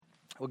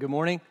Well, good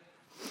morning,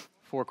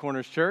 Four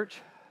Corners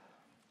Church.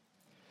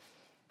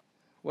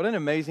 What an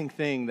amazing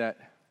thing that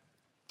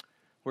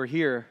we're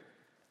here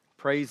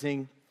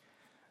praising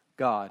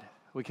God.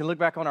 We can look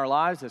back on our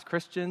lives as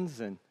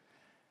Christians and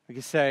we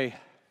can say,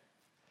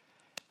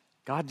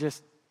 God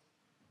just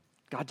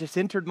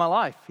entered my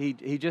life. He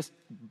just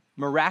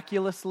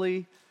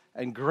miraculously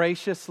and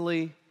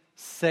graciously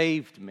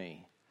saved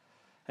me.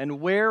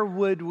 And where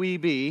would we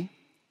be?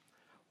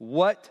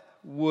 What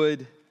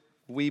would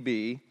we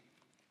be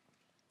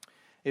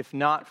if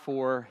not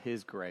for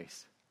His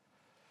grace?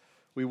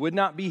 We would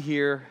not be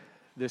here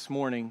this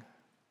morning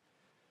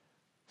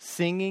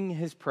singing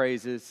His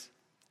praises,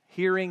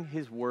 hearing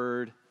His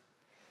word,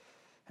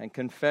 and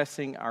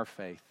confessing our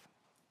faith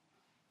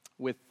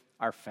with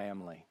our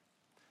family,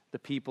 the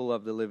people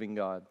of the living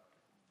God.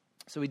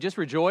 So we just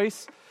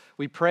rejoice.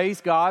 We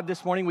praise God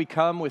this morning. We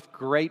come with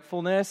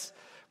gratefulness,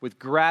 with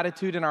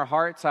gratitude in our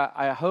hearts.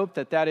 I hope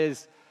that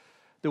is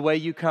the way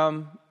you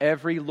come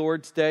every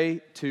Lord's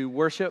Day to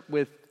worship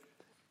with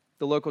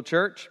the local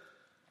church.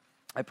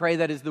 I pray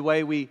that is the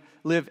way we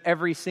live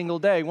every single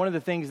day. One of the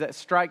things that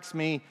strikes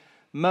me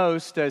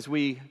most as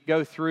we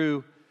go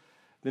through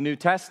the New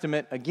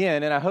Testament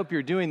again, and I hope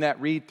you're doing that,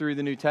 read through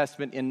the New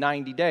Testament in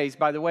 90 days.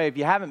 By the way, if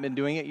you haven't been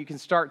doing it, you can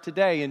start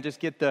today and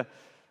just get the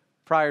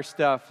prior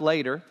stuff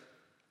later.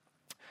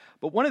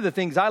 But one of the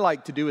things I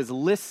like to do is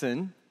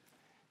listen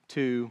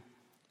to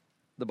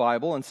the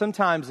Bible, and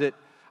sometimes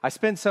I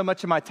spend so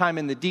much of my time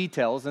in the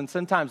details, and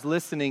sometimes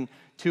listening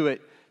to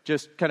it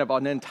just kind of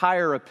an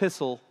entire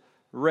epistle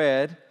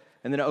read,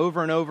 and then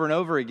over and over and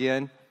over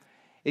again,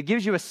 it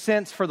gives you a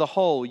sense for the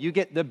whole. You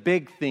get the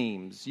big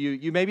themes.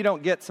 You maybe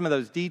don't get some of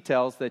those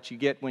details that you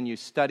get when you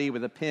study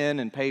with a pen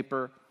and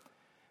paper.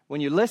 When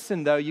you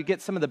listen, though, you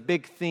get some of the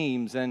big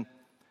themes, and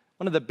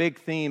one of the big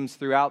themes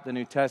throughout the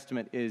New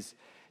Testament is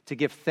to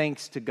give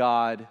thanks to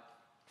God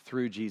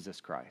through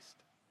Jesus Christ.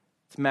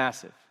 It's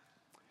massive.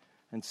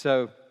 And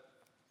so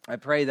I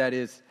pray that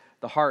is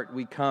the heart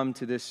we come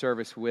to this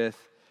service with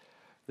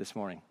this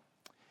morning.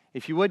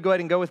 If you would, go ahead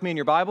and go with me in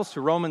your Bibles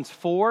to Romans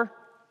 4.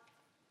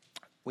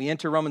 We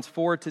enter Romans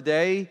 4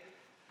 today,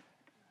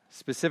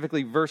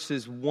 specifically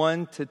verses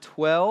 1 to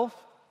 12.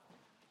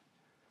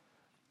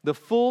 The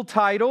full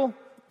title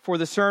for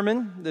the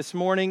sermon this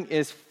morning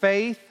is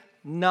Faith,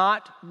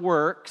 Not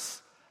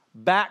Works,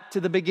 Back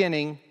to the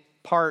Beginning,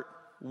 Part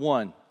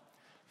 1.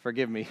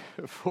 Forgive me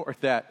for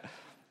that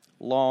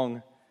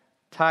long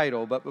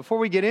title. But before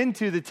we get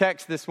into the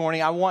text this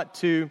morning, I want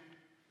to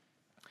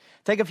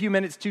take a few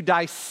minutes to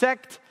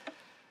dissect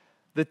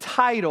the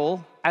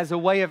title as a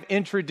way of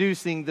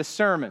introducing the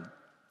sermon.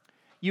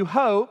 You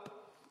hope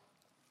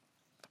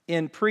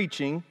in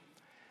preaching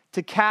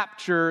to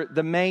capture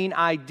the main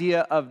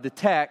idea of the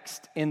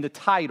text in the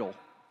title,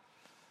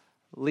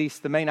 at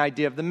least the main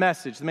idea of the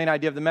message. The main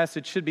idea of the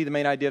message should be the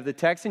main idea of the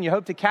text, and you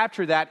hope to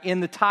capture that in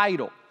the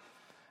title.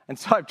 And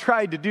so I've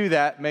tried to do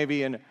that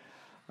maybe in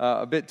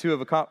a bit too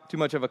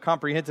much of a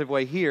comprehensive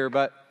way here,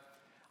 but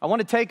I want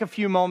to take a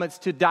few moments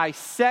to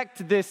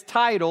dissect this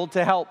title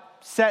to help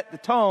set the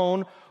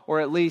tone, or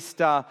at least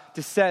to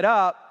set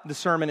up the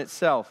sermon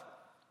itself.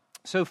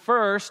 So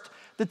first,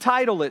 the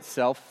title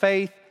itself,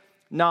 Faith,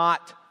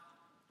 Not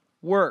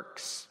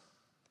Works.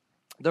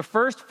 The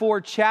first 4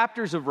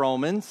 chapters of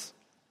Romans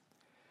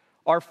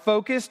are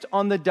focused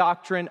on the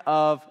doctrine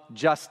of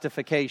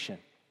justification.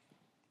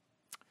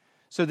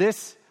 So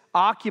this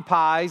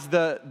occupies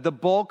the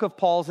bulk of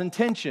Paul's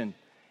intention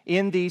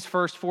in these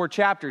first 4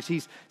 chapters.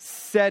 He's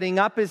setting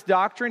up his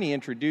doctrine. He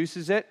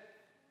introduces it.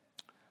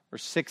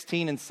 Verse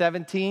 16 and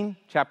 17,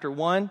 chapter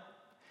 1.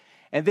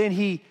 And then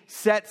he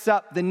sets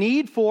up the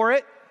need for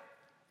it,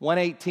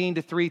 118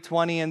 to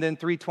 320, and then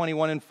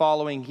 321 and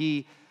following,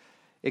 he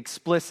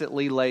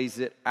explicitly lays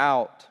it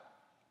out.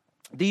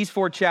 These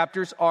 4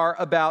 chapters are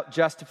about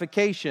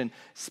justification,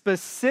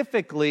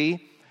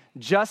 specifically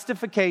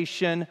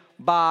justification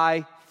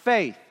by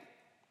faith.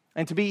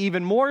 And to be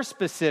even more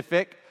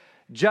specific,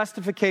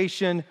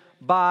 justification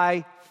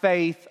by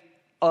faith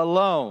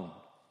alone.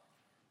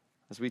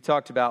 As we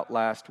talked about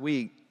last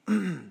week,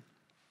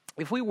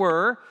 if we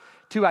were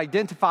to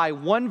identify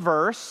one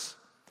verse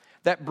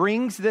that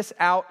brings this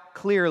out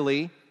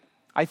clearly,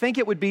 I think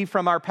it would be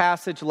from our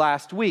passage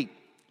last week,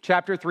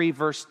 chapter 3,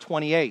 verse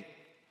 28.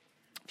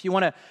 If you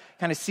want to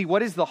kind of see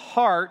what is the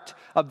heart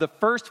of the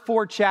first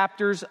 4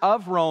 chapters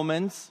of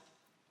Romans,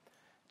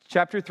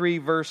 chapter 3,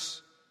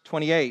 verse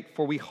 28.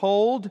 For we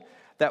hold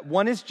that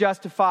one is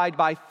justified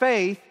by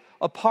faith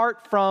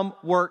apart from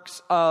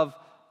works of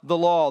the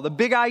law. The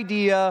big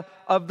idea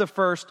of the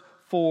first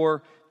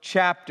 4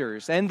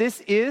 chapters. And this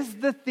is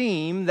the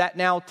theme that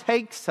now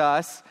takes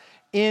us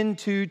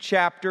into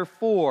chapter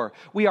 4.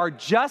 We are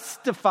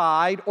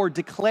justified or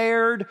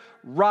declared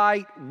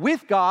right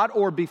with God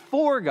or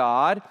before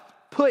God,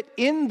 put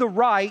in the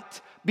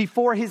right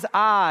before His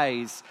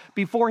eyes,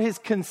 before His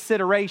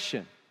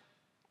consideration.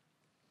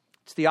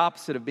 It's the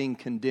opposite of being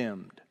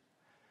condemned.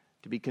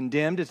 To be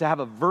condemned is to have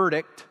a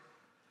verdict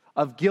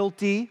of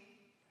guilty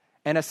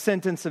and a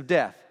sentence of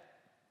death.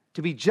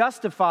 To be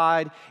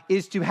justified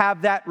is to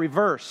have that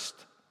reversed.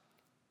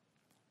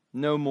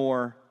 No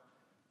more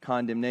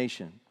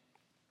condemnation.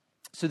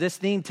 So this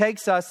theme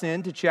takes us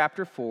into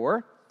chapter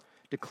 4.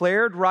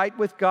 Declared right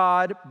with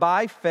God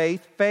by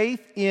faith.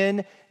 Faith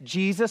in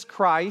Jesus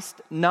Christ,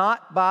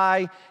 not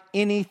by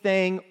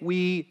anything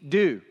we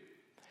do.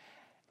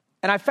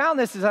 And I found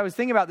this, as I was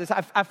thinking about this,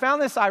 I found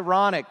this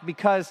ironic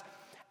because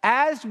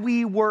as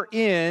we were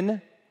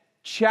in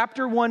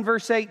chapter 1,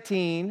 verse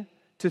 18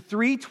 to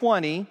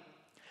 3:20,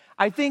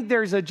 I think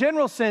there's a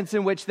general sense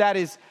in which that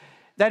is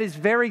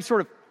very sort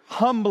of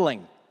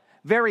humbling,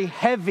 very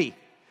heavy.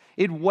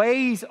 It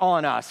weighs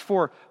on us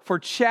for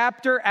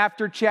chapter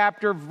after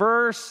chapter,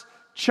 verse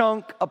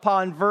chunk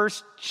upon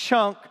verse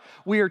chunk.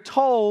 We are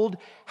told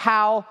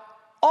how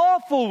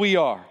awful we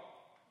are,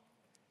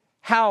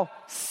 how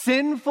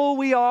sinful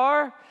we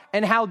are,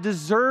 and how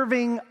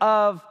deserving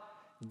of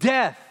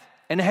death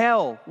and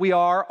hell we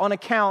are on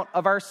account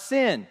of our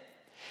sin.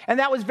 And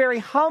that was very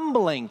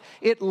humbling.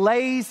 It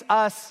lays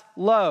us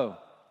low.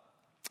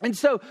 And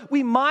so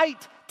we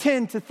might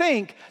tend to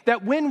think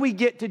that when we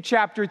get to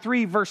chapter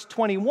 3, verse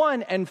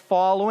 21 and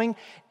following,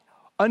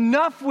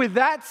 enough with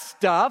that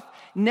stuff,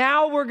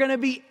 now we're going to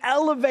be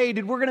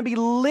elevated, we're going to be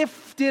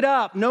lifted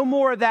up. No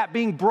more of that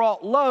being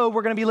brought low,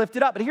 we're going to be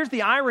lifted up. But here's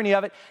the irony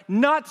of it,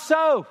 not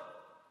so.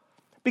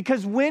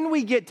 Because when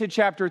we get to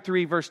chapter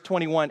 3, verse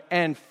 21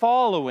 and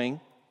following,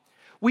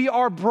 we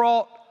are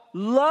brought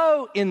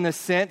low in the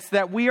sense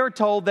that we are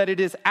told that it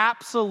is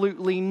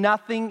absolutely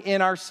nothing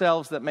in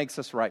ourselves that makes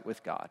us right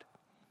with God.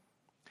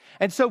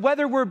 And so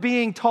whether we're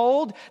being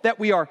told that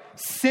we are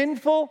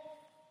sinful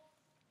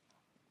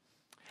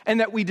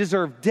and that we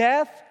deserve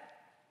death,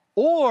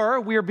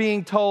 or we're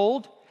being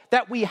told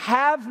that we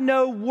have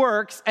no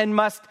works and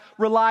must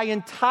rely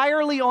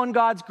entirely on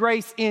God's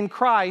grace in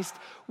Christ,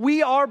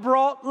 we are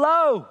brought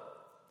low.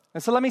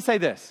 And so let me say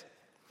this.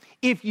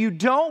 If you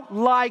don't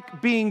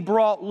like being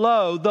brought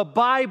low, the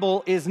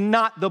Bible is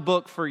not the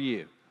book for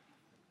you.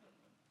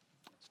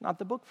 It's not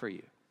the book for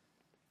you.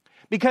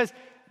 Because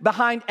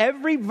behind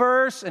every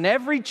verse and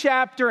every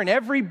chapter and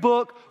every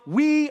book,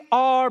 we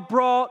are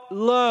brought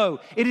low.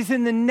 It is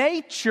in the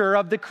nature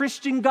of the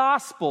Christian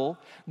gospel,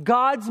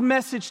 God's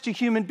message to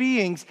human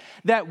beings,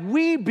 that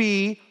we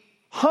be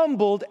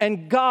humbled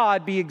and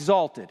God be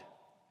exalted.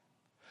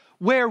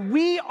 Where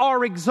we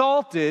are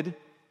exalted,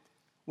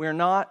 we're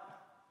not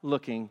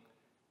looking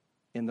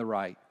in the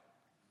right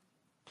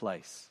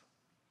place.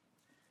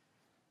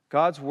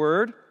 God's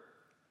word,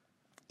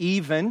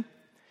 even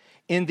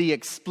in the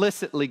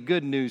explicitly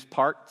good news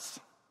parts,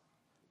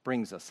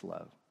 brings us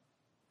low.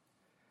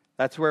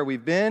 That's where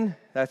we've been,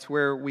 that's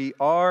where we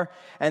are,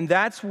 and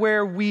that's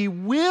where we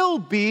will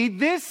be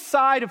this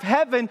side of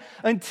heaven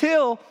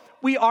until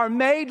we are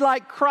made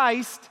like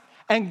Christ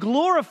and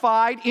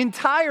glorified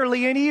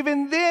entirely, and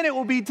even then it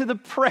will be to the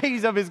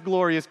praise of His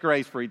glorious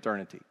grace for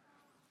eternity.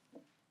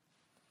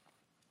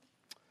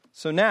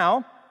 So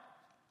now,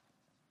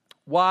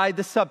 why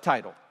the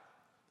subtitle?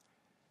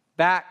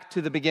 Back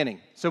to the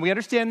beginning. So we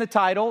understand the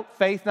title,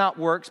 Faith Not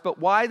Works, but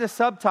why the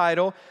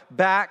subtitle,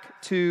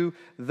 Back to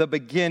the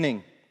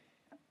Beginning?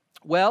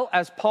 Well,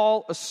 as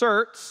Paul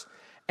asserts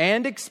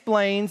and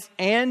explains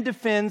and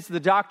defends the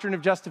doctrine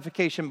of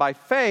justification by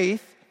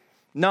faith,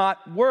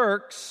 not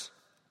works,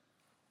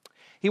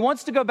 he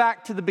wants to go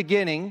back to the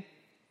beginning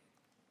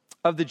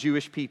of the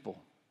Jewish people.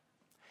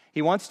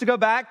 He wants to go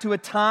back to a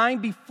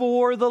time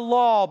before the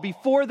law,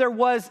 before there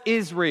was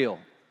Israel,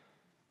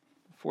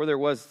 before there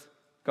was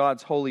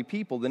God's holy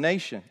people, the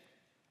nation.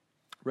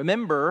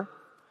 Remember,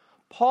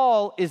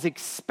 Paul is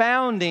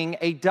expounding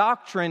a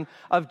doctrine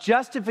of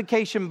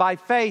justification by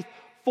faith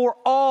for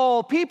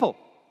all people.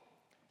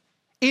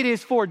 It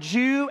is for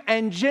Jew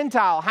and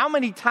Gentile. How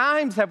many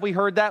times have we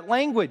heard that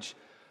language?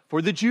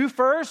 For the Jew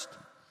first,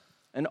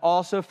 and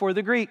also for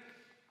the Greek.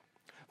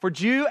 For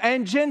Jew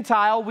and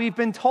Gentile, we've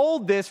been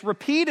told this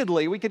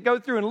repeatedly. We could go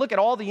through and look at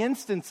all the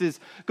instances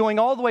going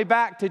all the way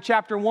back to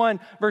chapter 1,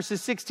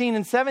 verses 16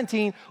 and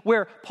 17,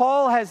 where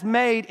Paul has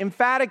made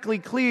emphatically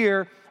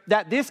clear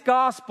that this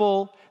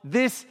gospel,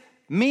 this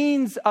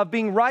means of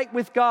being right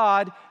with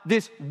God,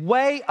 this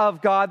way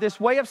of God, this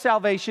way of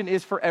salvation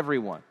is for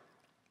everyone.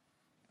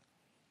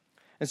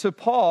 And so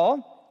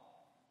Paul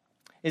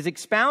is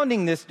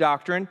expounding this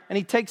doctrine, and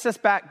he takes us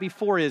back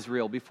before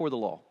Israel, before the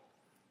law.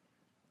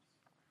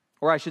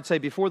 Or I should say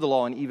before the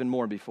law and even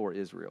more before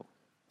Israel.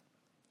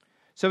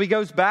 So he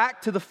goes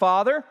back to the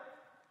father,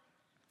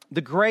 the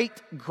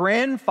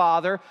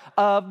great-grandfather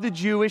of the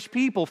Jewish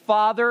people,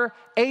 Father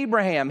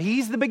Abraham.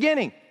 He's the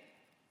beginning.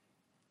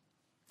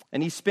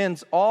 And he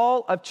spends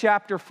all of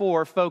chapter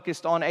 4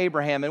 focused on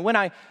Abraham. And when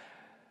I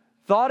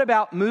thought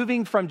about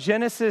moving from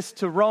Genesis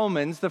to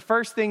Romans, the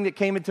first thing that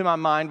came into my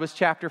mind was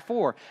chapter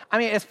 4. I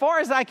mean, as far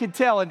as I could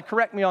tell, and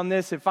correct me on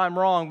this if I'm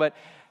wrong, but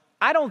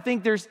I don't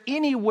think there's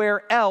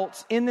anywhere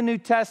else in the New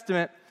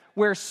Testament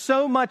where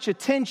so much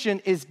attention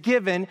is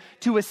given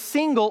to a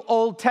single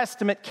Old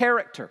Testament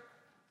character.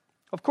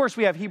 Of course,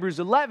 we have Hebrews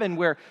 11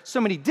 where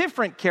so many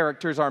different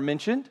characters are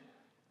mentioned.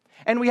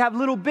 And we have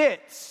little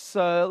bits,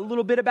 a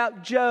little bit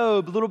about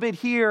Job, a little bit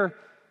here,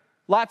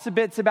 lots of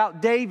bits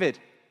about David.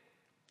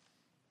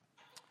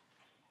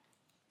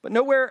 But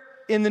nowhere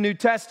in the New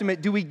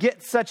Testament do we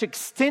get such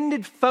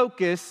extended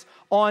focus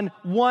on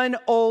one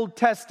Old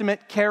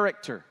Testament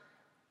character.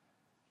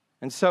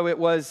 And so it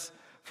was,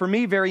 for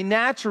me, very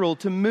natural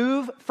to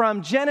move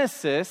from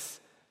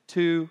Genesis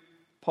to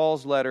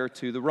Paul's letter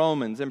to the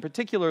Romans, and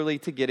particularly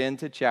to get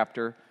into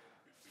chapter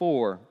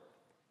 4.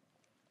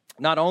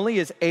 Not only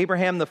is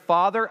Abraham the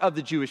father of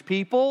the Jewish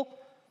people,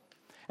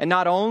 and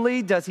not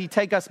only does he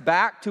take us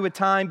back to a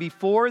time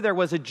before there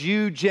was a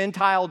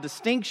Jew-Gentile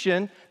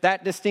distinction,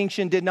 that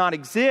distinction did not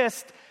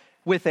exist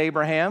with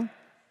Abraham,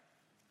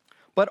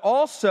 but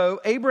also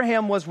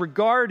Abraham was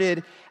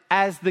regarded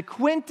as the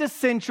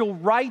quintessential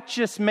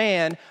righteous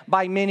man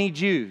by many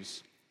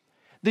Jews.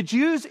 The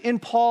Jews in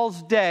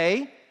Paul's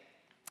day,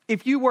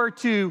 if you were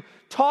to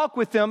talk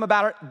with them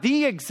about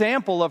the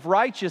example of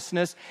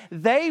righteousness,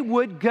 they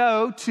would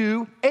go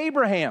to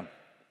Abraham.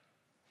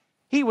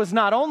 He was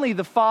not only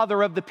the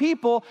father of the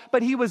people,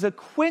 but he was a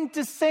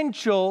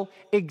quintessential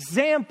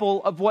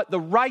example of what the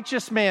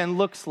righteous man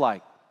looks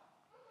like.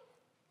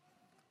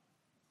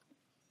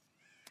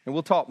 And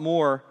we'll talk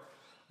more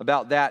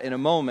about that in a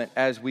moment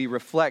as we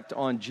reflect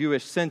on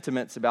Jewish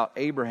sentiments about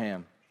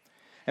Abraham.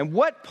 And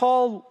what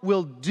Paul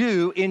will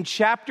do in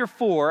chapter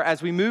 4,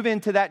 as we move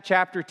into that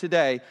chapter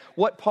today,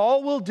 what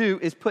Paul will do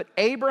is put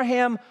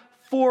Abraham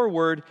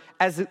forward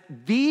as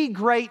the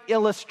great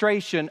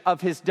illustration of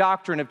his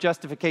doctrine of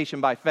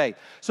justification by faith.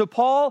 So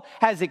Paul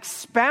has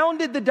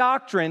expounded the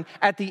doctrine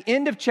at the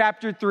end of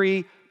chapter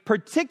 3,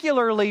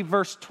 particularly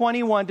verse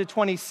 21 to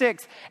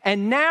 26,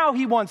 and now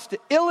he wants to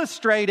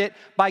illustrate it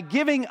by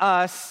giving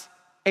us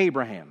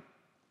Abraham.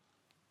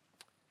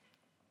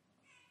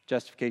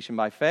 Justification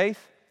by faith.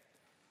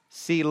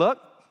 See, look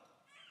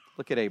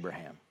at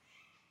Abraham.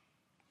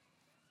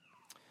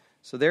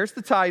 So there's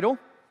the title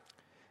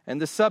and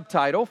the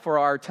subtitle for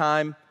our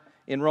time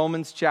in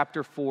Romans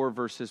chapter 4,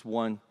 verses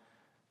 1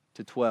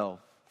 to 12.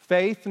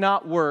 Faith,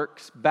 not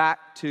works,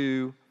 back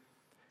to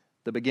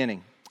the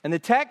beginning. And the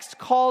text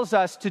calls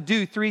us to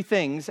do three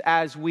things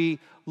as we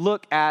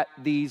look at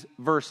these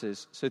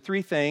verses. So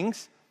three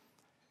things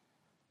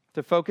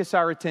to focus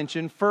our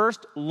attention.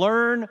 First,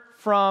 learn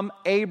from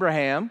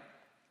Abraham.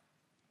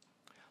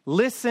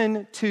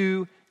 Listen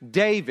to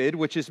David,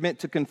 which is meant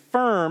to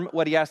confirm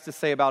what he has to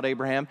say about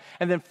Abraham.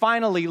 And then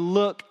finally,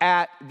 look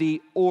at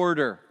the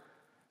order.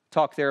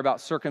 Talk there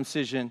about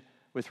circumcision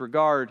with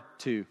regard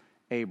to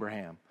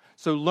Abraham.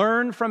 So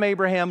learn from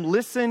Abraham,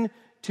 listen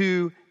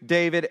to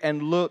David,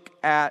 and look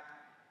at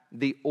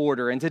the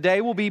order. And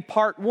today will be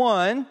part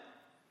 1.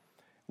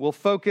 We'll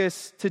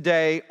focus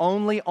today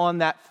only on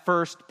that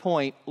first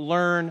point,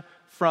 learn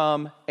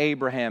from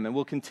Abraham. And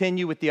we'll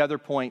continue with the other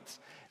points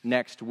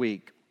next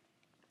week.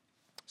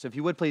 So if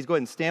you would, please go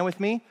ahead and stand with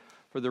me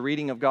for the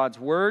reading of God's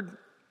Word.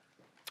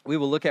 We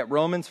will look at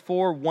Romans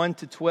 4, 1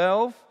 to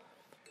 12,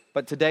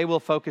 but today we'll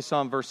focus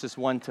on verses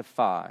 1 to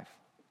 5.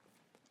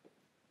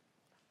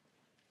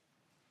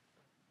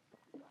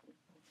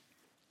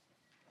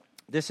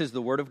 This is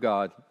the Word of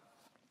God.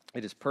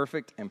 It is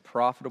perfect and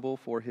profitable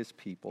for His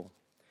people,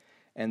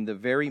 and the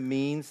very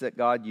means that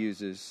God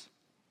uses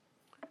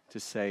to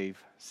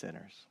save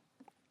sinners.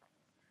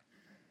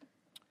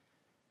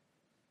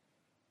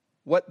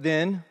 What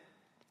then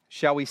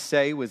shall we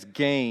say was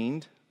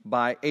gained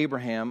by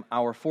Abraham,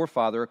 our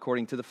forefather,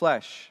 according to the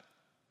flesh?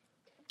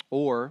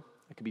 Or,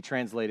 it could be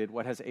translated,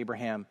 what has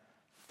Abraham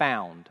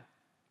found?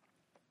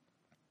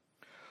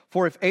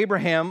 For if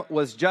Abraham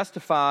was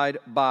justified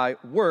by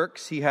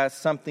works, he has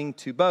something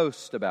to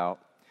boast about,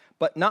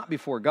 but not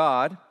before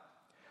God.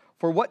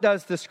 For what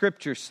does the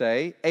Scripture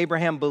say?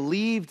 Abraham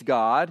believed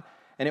God,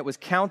 and it was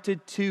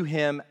counted to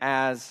him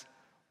as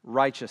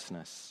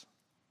righteousness.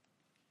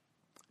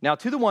 Now,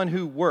 to the one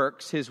who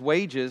works, his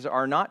wages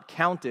are not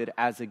counted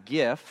as a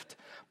gift,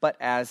 but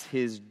as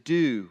his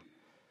due.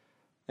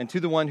 And to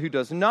the one who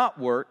does not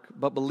work,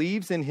 but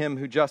believes in him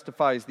who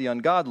justifies the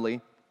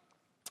ungodly,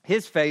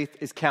 his faith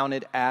is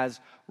counted as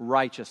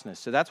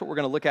righteousness. So that's what we're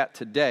going to look at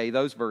today,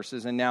 those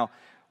verses. And now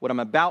what I'm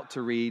about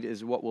to read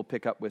is what we'll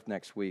pick up with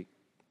next week.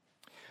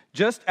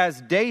 Just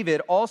as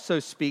David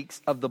also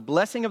speaks of the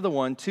blessing of the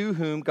one to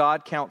whom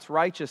God counts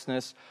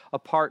righteousness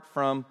apart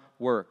from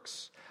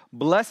works.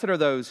 Blessed are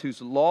those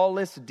whose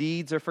lawless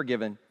deeds are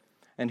forgiven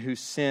and whose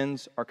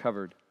sins are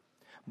covered.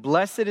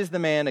 Blessed is the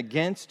man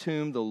against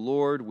whom the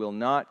Lord will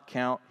not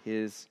count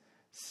his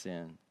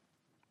sin.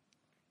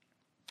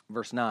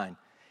 Verse 9.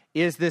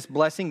 Is this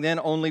blessing then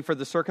only for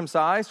the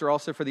circumcised or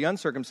also for the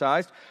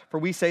uncircumcised? For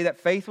we say that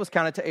faith was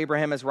counted to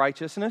Abraham as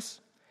righteousness.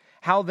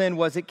 How then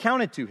was it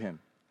counted to him?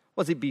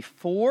 Was it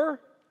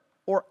before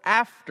or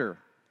after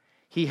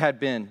he had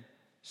been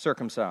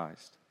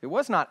circumcised? It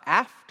was not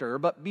after,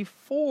 but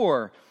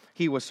before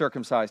he was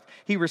circumcised.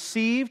 He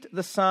received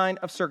the sign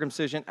of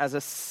circumcision as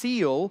a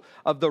seal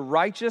of the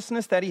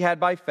righteousness that he had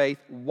by faith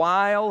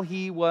while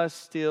he was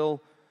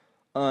still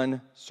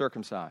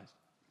uncircumcised.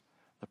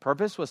 The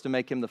purpose was to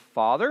make him the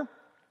father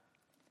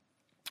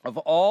of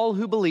all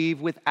who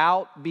believe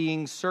without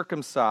being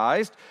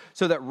circumcised,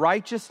 so that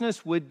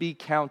righteousness would be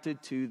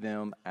counted to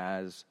them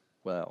as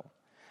well.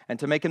 And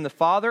to make him the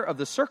father of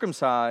the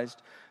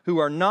circumcised, who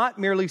are not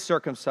merely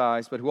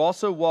circumcised, but who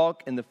also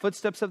walk in the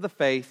footsteps of the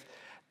faith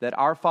that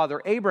our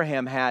father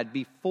Abraham had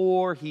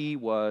before he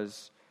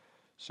was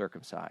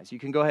circumcised. You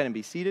can go ahead and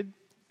be seated.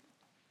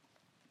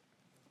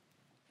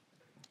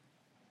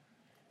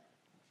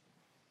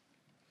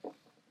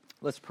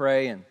 Let's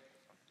pray and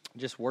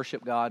just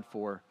worship God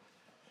for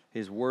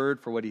his word,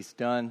 for what he's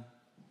done,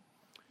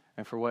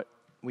 and for what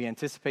we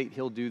anticipate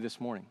he'll do this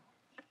morning.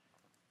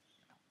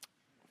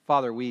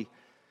 Father, we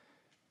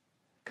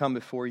come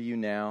before you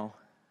now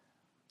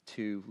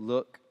to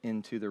look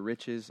into the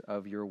riches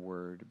of your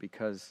word,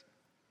 because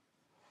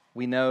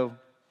we know,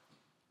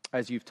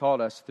 as you've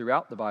taught us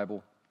throughout the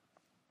Bible,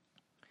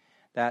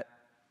 that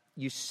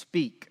you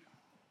speak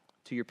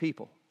to your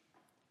people.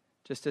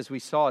 Just as we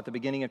saw at the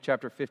beginning of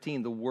chapter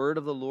 15, the word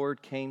of the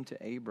Lord came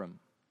to Abram.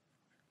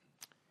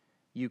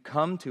 You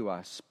come to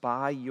us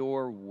by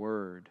your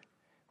word.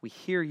 We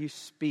hear you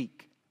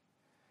speak,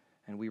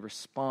 and we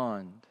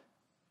respond.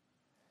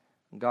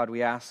 God,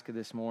 we ask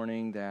this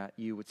morning that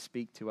you would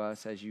speak to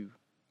us as you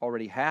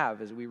already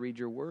have as we read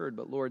your word,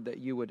 but Lord, that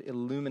you would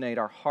illuminate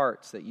our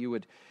hearts, that you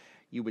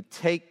would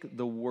take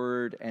the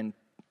word and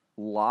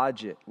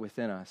lodge it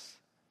within us,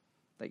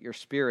 that your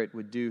Spirit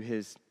would do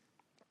his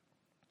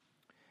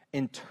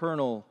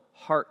internal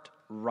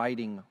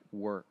heart-writing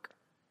work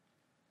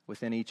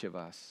within each of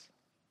us.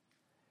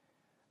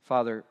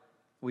 Father,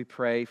 we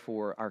pray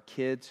for our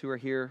kids who are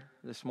here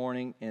this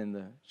morning in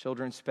the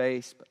children's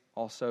space, but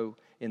also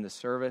in the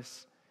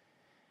service,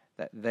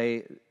 that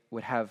they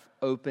would have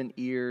open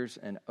ears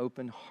and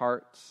open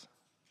hearts,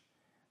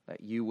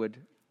 that you would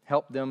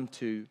help them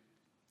to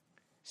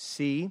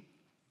see,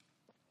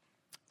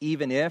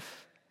 even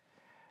if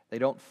they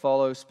don't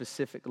follow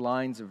specific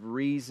lines of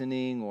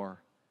reasoning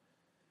or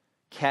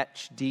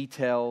catch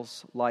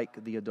details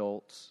like the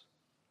adults.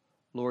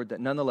 Lord, that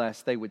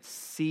nonetheless they would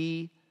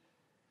see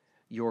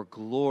your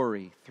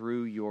glory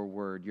through your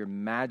word. Your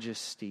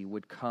majesty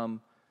would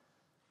come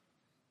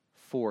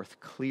forth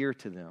clear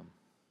to them.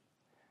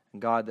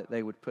 And God, that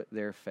they would put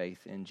their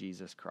faith in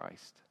Jesus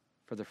Christ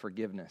for the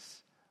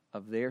forgiveness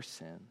of their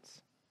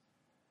sins.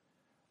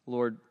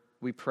 Lord,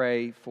 we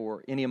pray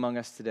for any among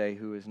us today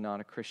who is not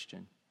a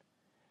Christian,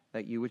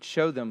 that you would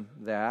show them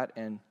that,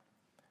 and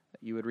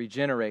that you would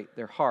regenerate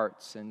their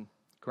hearts and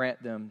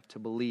grant them to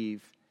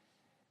believe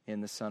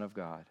in the Son of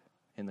God,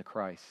 in the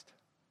Christ.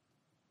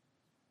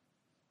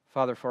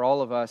 Father, for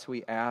all of us,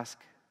 we ask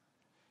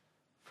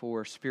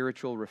for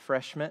spiritual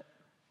refreshment.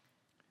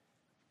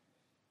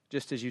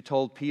 Just as you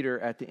told Peter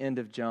at the end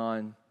of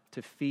John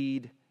to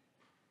feed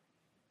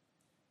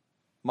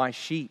my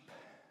sheep,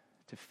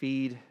 to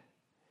feed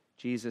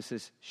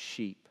Jesus'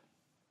 sheep.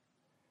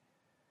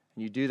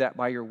 And you do that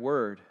by your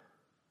word.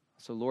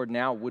 So Lord,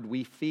 now would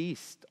we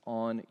feast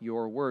on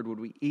your word? Would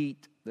we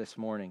eat this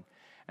morning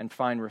and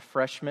find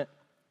refreshment,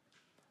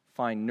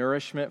 find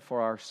nourishment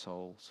for our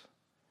souls?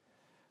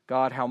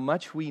 God, how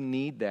much we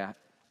need that,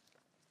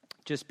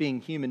 just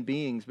being human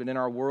beings, but in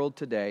our world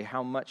today,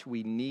 how much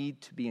we need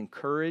to be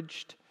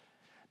encouraged,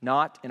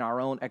 not in our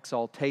own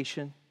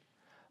exaltation,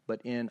 but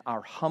in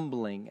our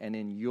humbling and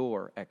in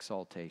your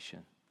exaltation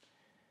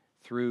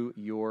through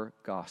your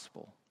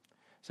gospel.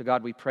 So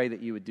God, we pray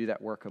that you would do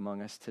that work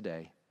among us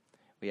today.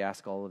 We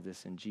ask all of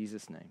this in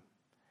Jesus' name.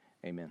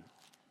 Amen.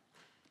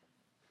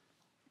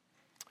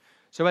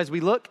 So as we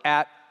look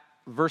at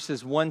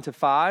verses 1 to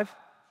 5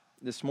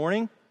 this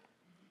morning,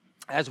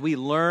 as we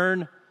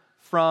learn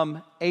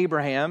from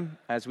Abraham,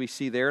 as we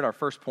see there at our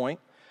first point,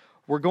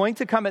 we're going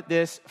to come at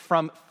this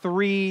from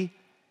 3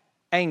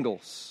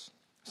 angles.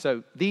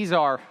 So these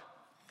are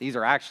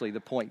actually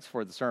the points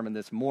for the sermon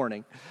this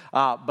morning,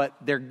 but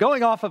they're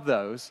going off of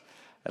those,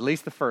 at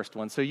least the first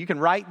one. So you can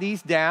write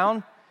these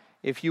down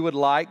if you would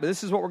like, but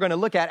this is what we're going to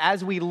look at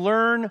as we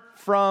learn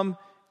from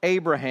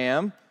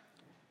Abraham.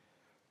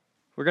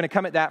 We're going to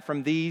come at that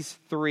from these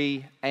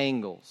 3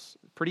 angles.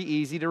 Pretty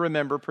easy to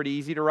remember, pretty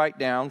easy to write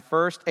down.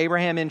 First,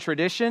 Abraham in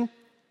tradition,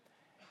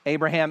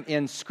 Abraham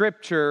in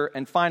Scripture,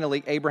 and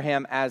finally,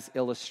 Abraham as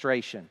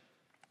illustration.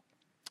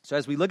 So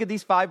as we look at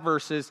these 5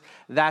 verses,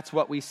 that's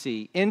what we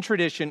see. In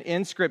tradition,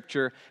 in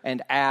Scripture,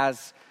 and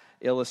as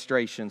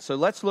illustration. So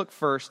let's look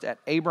first at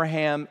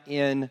Abraham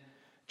in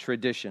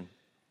tradition.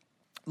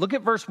 Look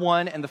at verse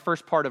 1 and the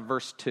first part of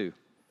verse 2.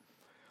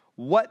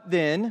 What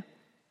then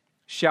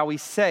shall we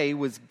say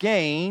was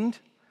gained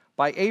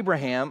by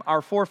Abraham,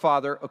 our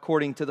forefather,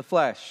 according to the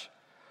flesh?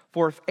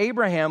 For if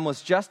Abraham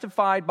was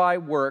justified by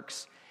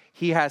works,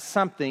 he has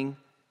something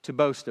to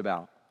boast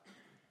about.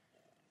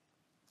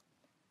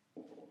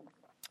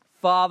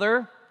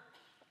 Father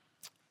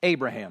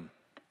Abraham.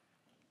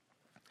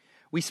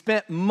 We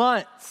spent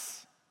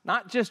months,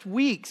 not just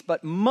weeks,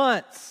 but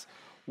months,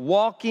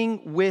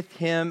 walking with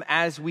him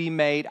as we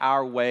made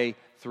our way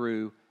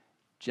through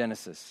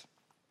Genesis.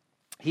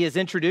 He is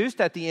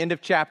introduced at the end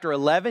of chapter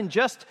 11,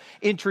 just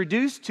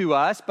introduced to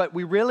us, but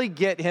we really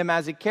get him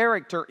as a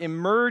character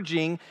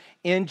emerging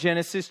in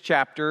Genesis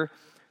chapter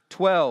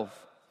 12.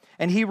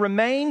 And he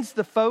remains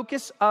the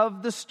focus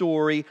of the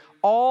story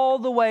all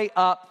the way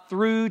up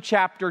through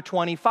chapter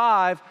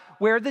 25,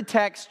 where the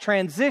text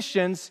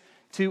transitions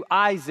to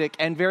Isaac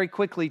and very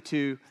quickly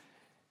to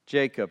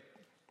Jacob.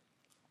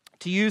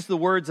 To use the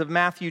words of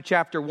Matthew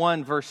chapter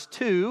 1, verse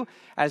 2,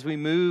 as we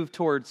move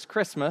towards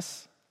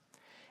Christmas,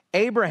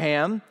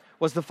 Abraham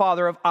was the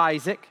father of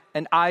Isaac,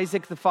 and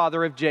Isaac the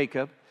father of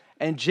Jacob,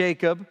 and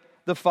Jacob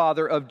the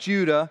father of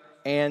Judah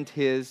and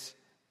his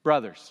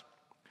brothers.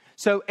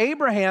 So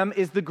Abraham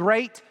is the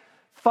great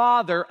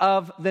father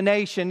of the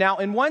nation. Now,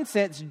 in one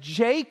sense,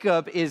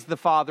 Jacob is the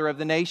father of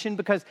the nation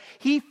because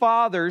he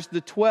fathers the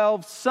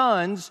 12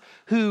 sons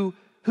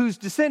whose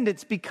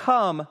descendants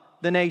become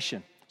the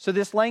nation. So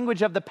this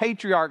language of the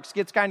patriarchs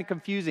gets kind of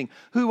confusing.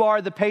 Who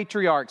are the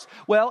patriarchs?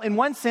 Well, in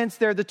one sense,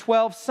 they're the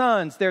 12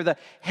 sons. They're the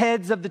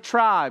heads of the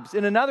tribes.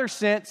 In another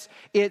sense,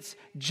 it's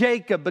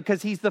Jacob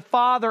because he's the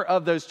father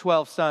of those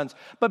 12 sons.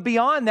 But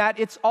beyond that,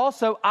 it's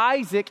also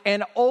Isaac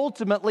and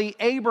ultimately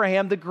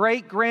Abraham, the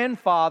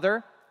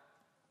great-grandfather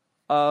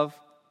of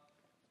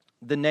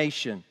the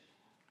nation.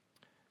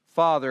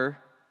 Father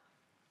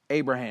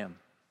Abraham.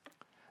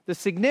 The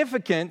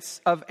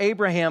significance of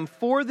Abraham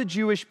for the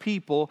Jewish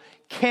people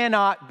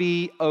cannot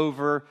be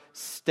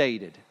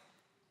overstated.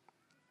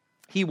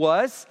 He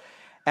was,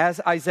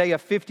 as Isaiah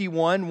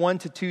 51,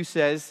 1-2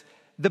 says,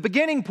 the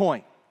beginning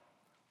point.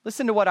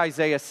 Listen to what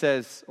Isaiah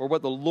says, or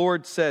what the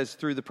Lord says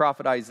through the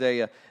prophet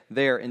Isaiah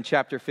there in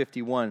chapter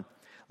 51.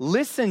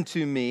 Listen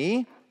to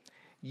me,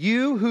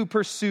 you who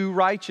pursue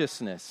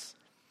righteousness,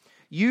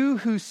 you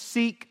who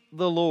seek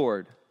the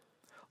Lord.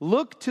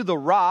 Look to the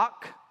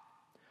rock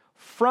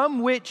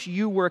from which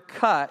you were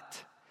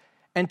cut,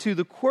 and to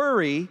the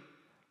quarry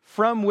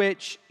from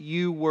which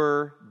you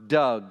were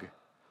dug.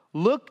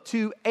 Look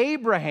to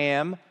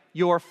Abraham,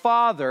 your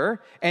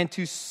father, and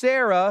to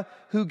Sarah,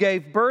 who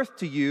gave birth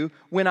to you.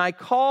 When I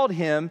called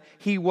him,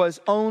 he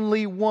was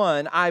only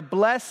one. I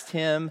blessed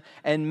him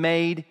and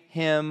made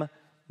him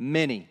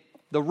many.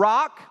 The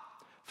rock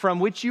from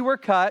which you were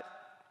cut,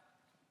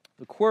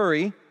 the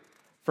quarry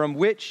from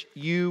which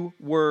you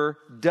were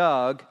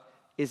dug,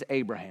 is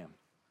Abraham.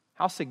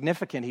 How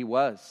significant he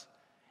was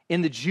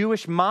in the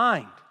Jewish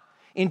mind,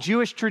 in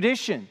Jewish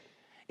tradition,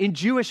 in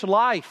Jewish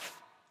life.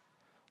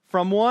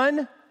 From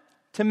one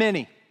to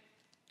many.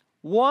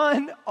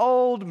 One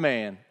old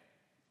man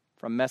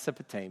from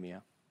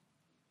Mesopotamia.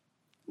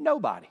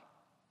 Nobody.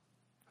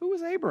 Who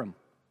was Abram?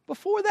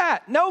 Before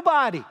that,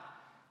 nobody.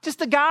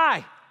 Just a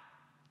guy.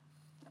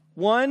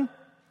 One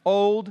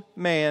old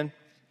man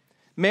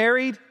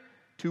married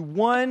to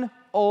one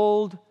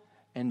old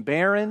and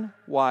barren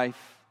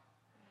wife.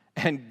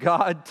 And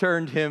God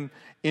turned him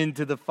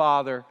into the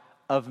father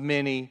of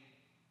many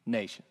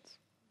nations.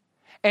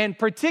 And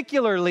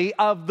particularly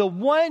of the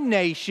one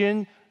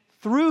nation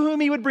through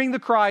whom he would bring the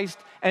Christ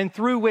and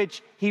through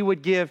which he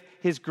would give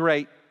his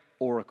great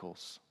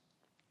oracles,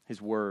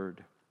 his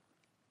word.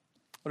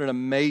 What an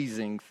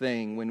amazing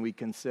thing when we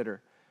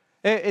consider.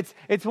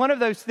 It's one of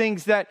those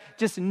things that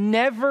just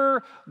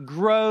never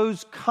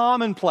grows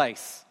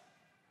commonplace.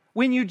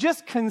 When you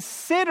just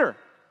consider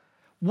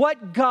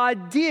what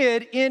God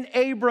did in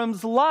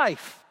Abram's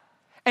life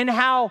and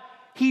how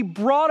he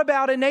brought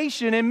about a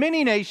nation and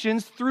many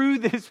nations through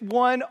this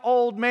one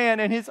old man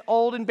and his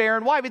old and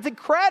barren wife. It's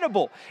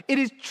incredible. It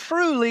is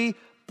truly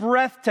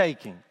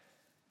breathtaking.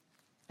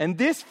 And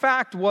this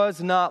fact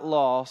was not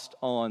lost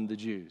on the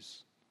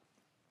Jews.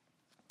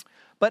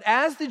 But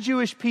as the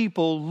Jewish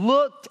people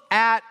looked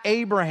at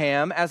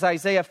Abraham, as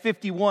Isaiah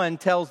 51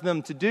 tells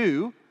them to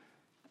do,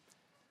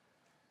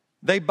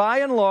 they, by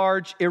and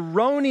large,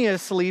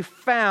 erroneously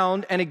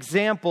found an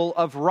example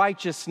of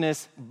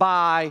righteousness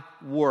by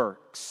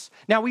works.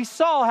 Now, we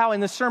saw how in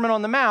the Sermon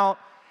on the Mount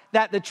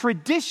that the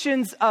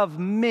traditions of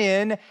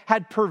men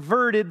had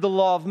perverted the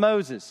law of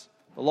Moses,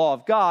 the law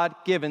of God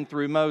given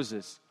through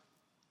Moses.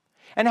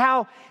 And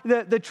how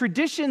the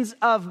traditions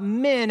of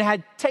men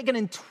had taken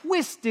and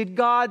twisted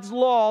God's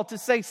law to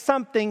say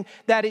something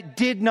that it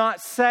did not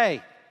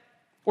say,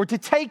 or to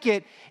take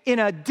it in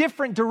a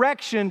different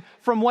direction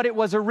from what it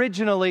was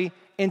originally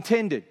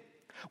intended.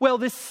 Well,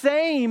 the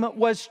same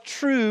was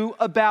true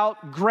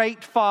about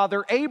great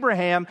father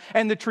Abraham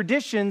and the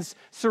traditions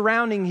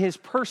surrounding his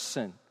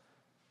person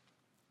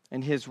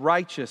and his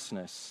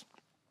righteousness.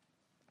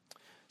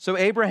 So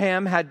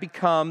Abraham had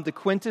become the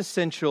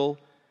quintessential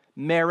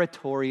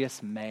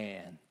meritorious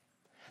man.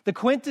 The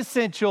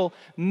quintessential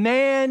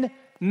man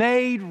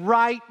made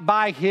right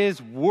by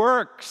his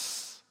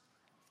works.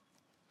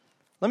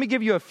 Let me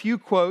give you a few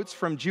quotes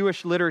from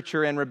Jewish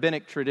literature and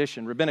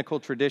rabbinical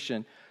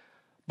tradition,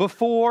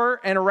 before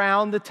and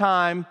around the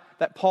time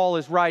that Paul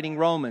is writing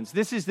Romans.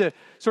 This is the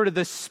sort of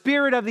the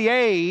spirit of the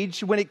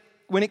age when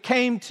it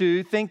came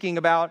to thinking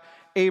about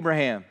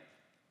Abraham.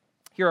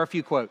 Here are a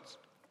few quotes.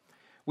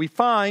 We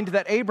find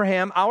that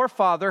Abraham, our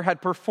father,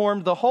 had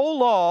performed the whole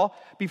law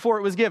before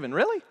it was given.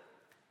 Really?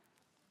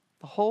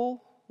 The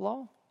whole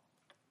law?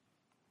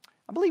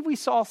 I believe we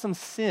saw some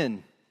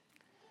sin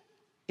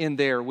in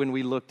there when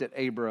we looked at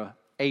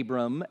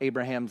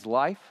Abraham's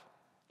life.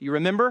 You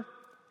remember?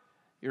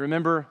 You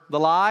remember the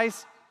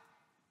lies?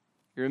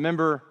 You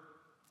remember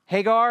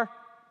Hagar?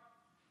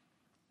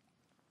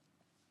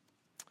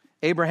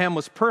 Abraham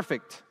was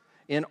perfect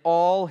in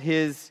all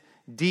his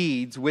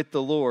deeds with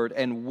the Lord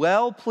and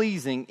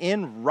well-pleasing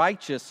in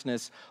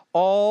righteousness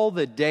all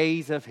the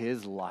days of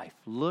his life.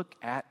 Look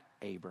at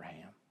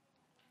Abraham.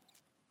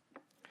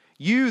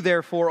 You,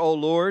 therefore, O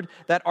Lord,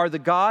 that are the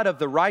God of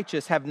the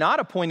righteous, have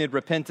not appointed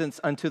repentance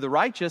unto the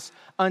righteous,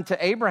 unto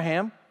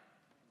Abraham.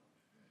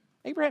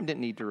 Abraham didn't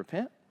need to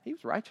repent. He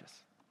was righteous.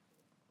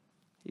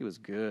 He was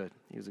good.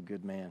 He was a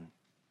good man.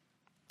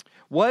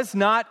 Was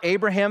not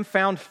Abraham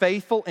found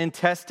faithful in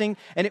testing,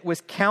 and it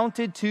was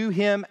counted to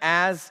him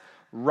as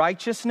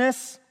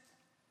righteousness?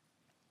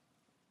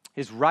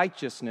 His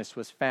righteousness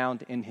was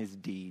found in his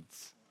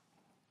deeds.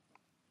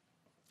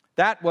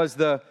 That was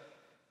the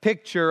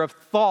picture of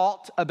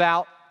thought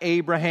about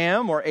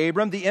Abraham or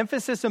Abram. The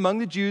emphasis among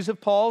the Jews of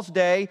Paul's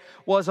day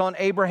was on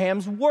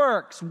Abraham's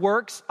works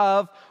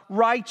of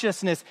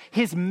righteousness,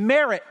 his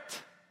merit.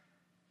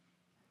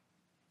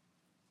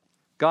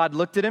 God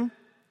looked at him,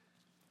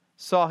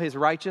 saw his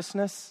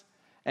righteousness,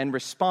 and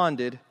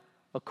responded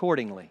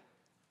accordingly.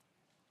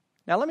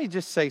 Now, let me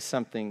just say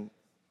something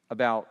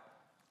about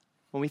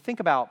when we think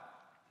about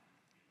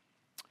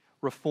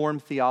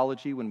Reformed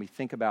theology, when we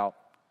think about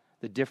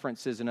the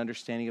differences in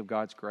understanding of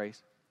God's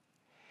grace.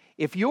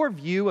 If your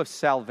view of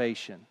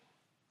salvation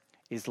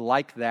is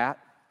like that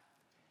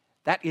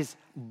is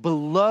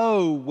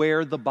below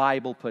where the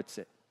Bible puts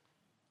it,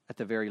 at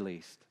the very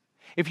least.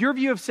 If your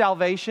view of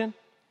salvation,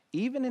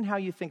 even in how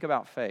you think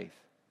about faith,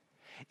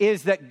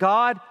 is that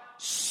God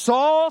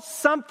saw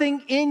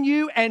something in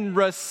you and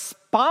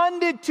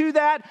responded to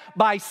that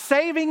by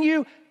saving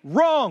you,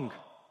 wrong.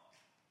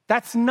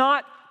 That's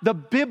not the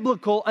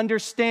biblical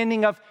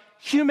understanding of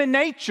human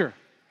nature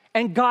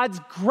and God's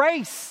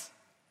grace.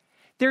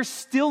 There's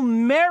still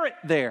merit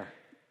there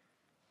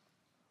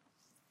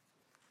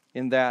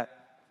in that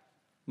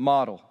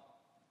model.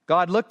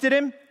 God looked at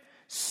him,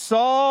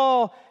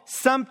 saw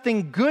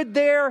something good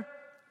there,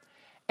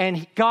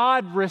 and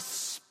God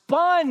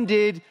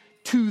responded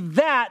to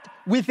that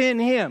within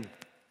him.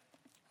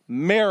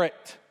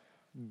 Merit,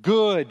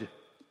 good,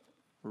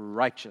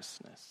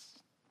 righteousness.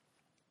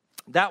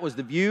 That was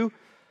the view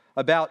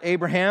about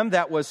Abraham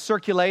that was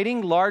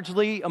circulating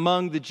largely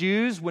among the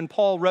Jews when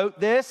Paul wrote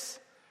this.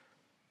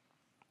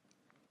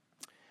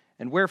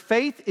 And where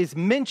faith is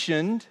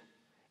mentioned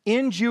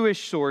in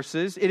Jewish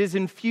sources, it is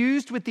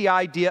infused with the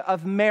idea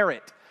of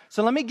merit.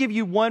 So let me give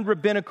you one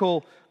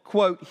rabbinical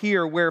quote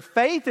here where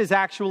faith is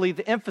actually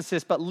the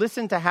emphasis, but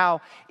listen to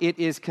how it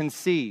is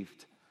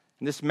conceived.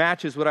 And this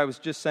matches what I was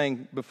just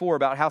saying before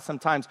about how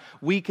sometimes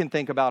we can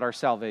think about our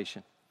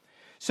salvation.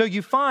 So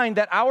you find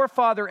that our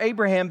father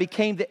Abraham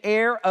became the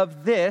heir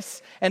of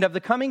this and of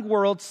the coming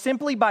world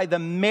simply by the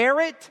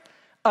merit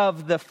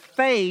of the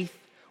faith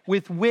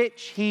with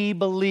which he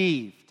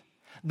believed.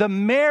 The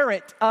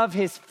merit of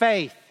his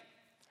faith.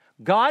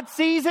 God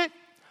sees it,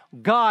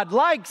 God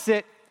likes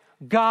it,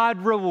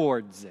 God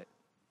rewards it.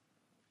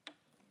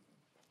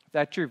 If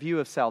that's your view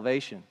of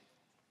salvation,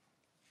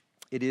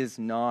 it is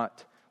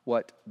not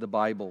what the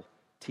Bible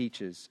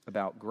teaches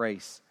about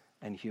grace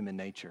and human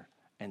nature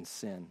and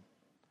sin.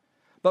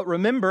 But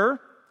remember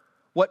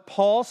what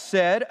Paul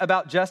said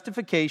about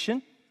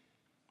justification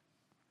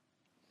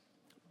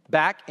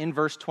back in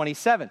verse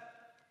 27.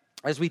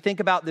 As we think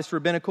about this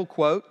rabbinical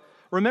quote,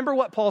 remember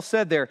what Paul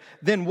said there.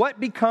 Then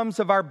what becomes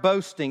of our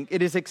boasting?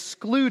 It is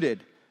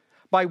excluded.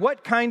 By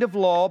what kind of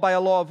law? By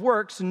a law of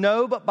works?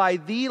 No, but by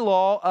the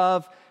law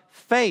of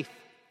faith.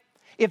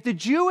 If the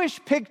Jewish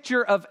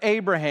picture of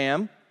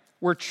Abraham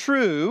were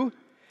true,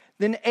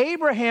 then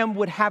Abraham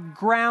would have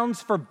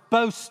grounds for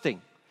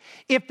boasting.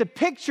 If the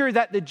picture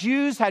that the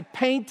Jews had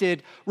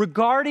painted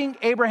regarding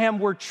Abraham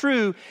were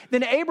true,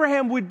 then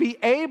Abraham would be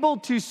able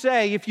to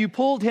say, if you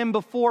pulled him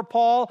before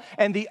Paul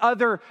and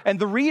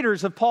the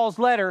readers of Paul's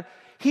letter,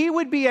 he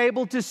would be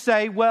able to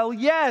say, well,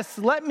 yes,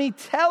 let me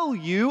tell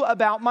you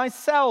about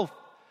myself.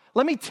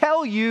 Let me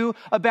tell you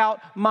about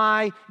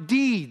my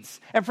deeds.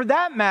 And for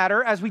that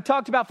matter, as we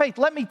talked about faith,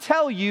 let me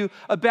tell you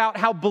about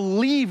how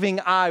believing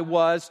I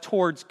was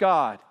towards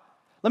God.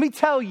 Let me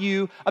tell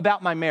you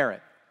about my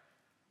merit.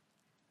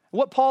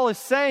 What Paul is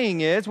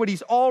saying is, what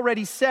he's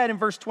already said in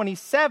verse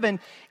 27,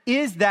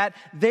 is that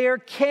there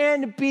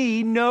can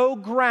be no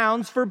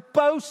grounds for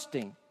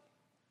boasting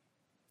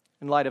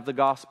in light of the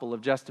gospel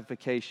of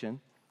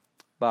justification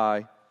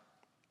by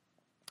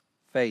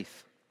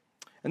faith.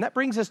 And that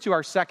brings us to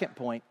our second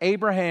point,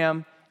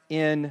 Abraham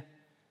in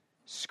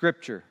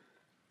Scripture.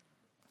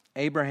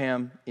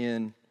 Abraham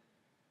in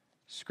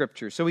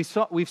Scripture. So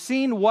we've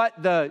seen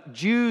what the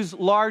Jews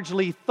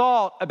largely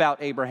thought about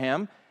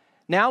Abraham.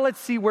 Now let's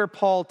see where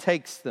Paul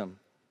takes them.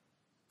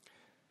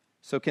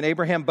 So can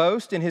Abraham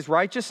boast in his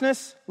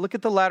righteousness? Look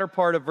at the latter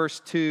part of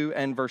verse 2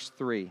 and verse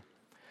 3.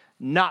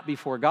 Not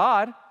before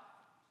God.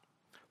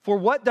 For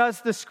what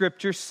does the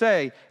Scripture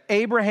say?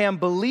 Abraham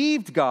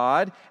believed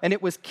God, and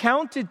it was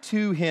counted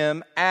to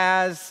him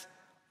as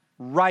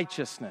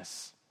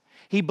righteousness.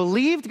 He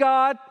believed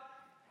God,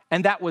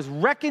 and that was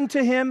reckoned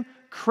to him,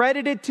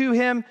 credited to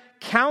him,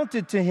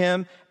 counted to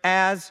him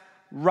as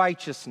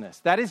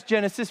righteousness. That is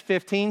Genesis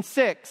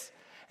 15:6.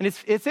 And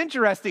it's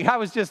interesting. I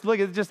was just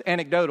looking, it's just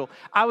anecdotal.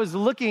 I was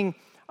looking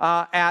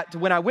at,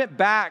 when I went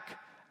back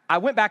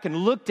and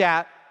looked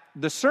at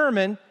the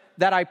sermon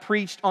that I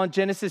preached on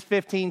Genesis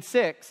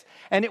 15:6.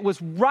 And it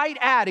was right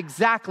at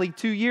exactly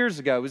 2 years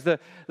ago. It was the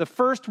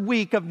first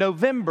week of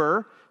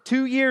November,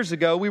 2 years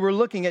ago, we were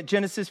looking at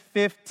Genesis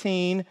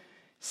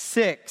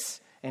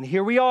 15:6. And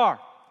here we are,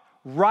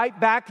 right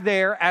back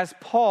there as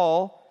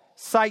Paul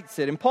cites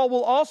it. And Paul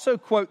will also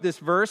quote this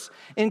verse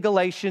in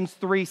Galatians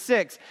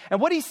 3:6. And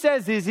what he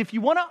says is, if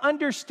you want to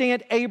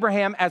understand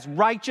Abraham as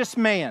righteous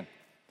man,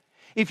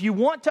 if you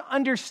want to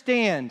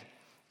understand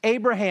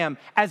Abraham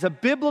as a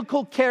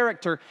biblical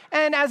character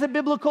and as a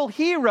biblical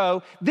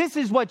hero, this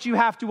is what you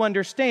have to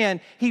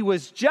understand. He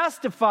was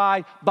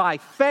justified by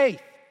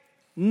faith,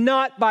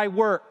 not by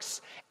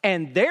works,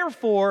 and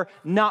therefore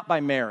not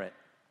by merit,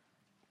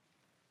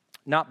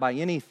 not by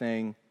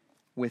anything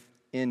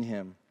within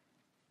him.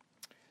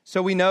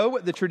 So we know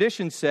what the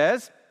tradition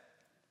says,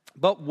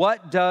 but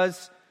what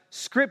does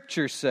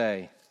Scripture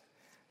say?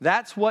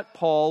 That's what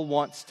Paul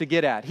wants to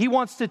get at. He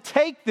wants to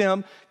take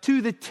them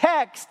to the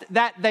text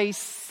that they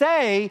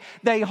say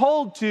they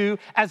hold to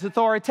as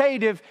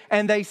authoritative,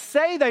 and they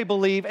say they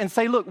believe, and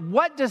say, look,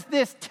 what does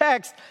this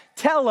text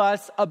tell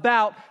us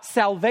about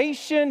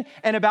salvation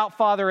and about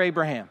Father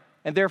Abraham,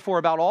 and therefore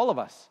about all of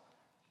us?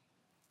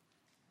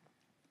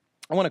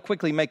 I want to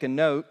quickly make a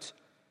note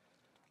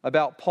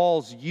about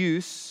Paul's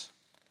use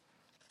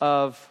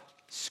of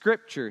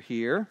Scripture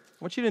here.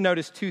 I want you to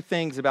notice two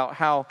things about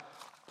how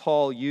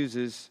Paul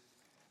uses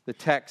the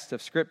text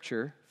of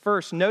Scripture.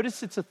 First,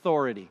 notice its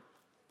authority.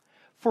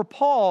 For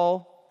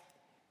Paul,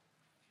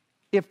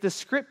 if the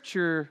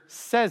Scripture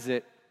says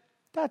it,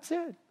 that's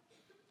it.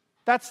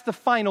 That's the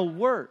final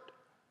word.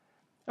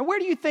 And where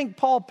do you think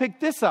Paul picked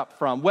this up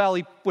from? Well,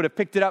 he would have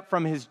picked it up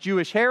from his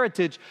Jewish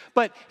heritage,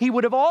 but he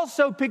would have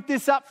also picked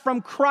this up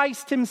from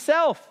Christ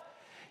himself.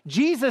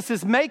 Jesus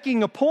is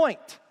making a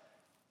point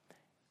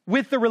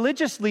with the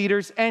religious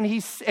leaders, and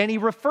he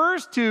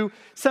refers to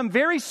some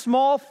very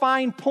small,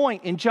 fine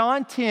point in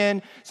John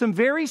 10, some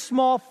very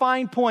small,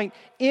 fine point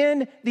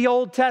in the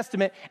Old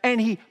Testament, and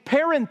he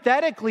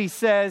parenthetically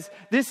says,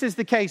 this is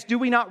the case. Do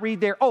we not read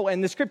there? Oh,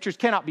 and the Scriptures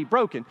cannot be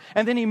broken.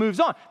 And then he moves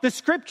on. The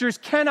Scriptures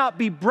cannot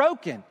be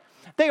broken.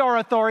 They are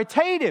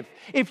authoritative.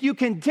 If you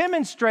can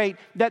demonstrate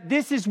that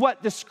this is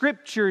what the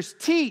Scriptures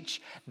teach,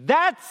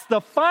 that's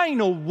the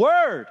final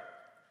word.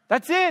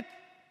 That's it.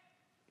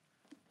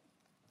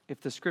 If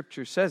the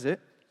Scripture says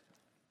it,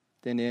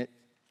 then it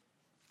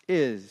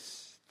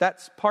is.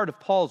 That's part of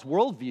Paul's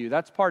worldview.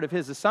 That's part of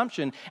his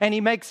assumption. And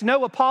he makes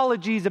no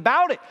apologies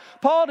about it.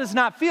 Paul does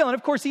not feel, and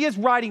of course he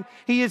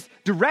is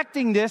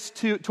directing this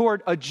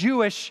toward a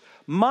Jewish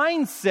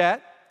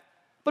mindset,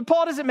 but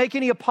Paul doesn't make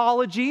any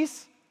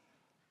apologies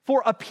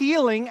for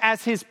appealing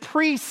as his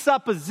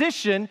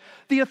presupposition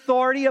the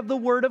authority of the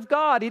Word of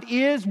God. It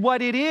is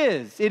what it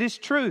is. It is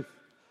truth.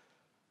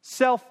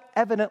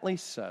 Self-evidently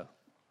so.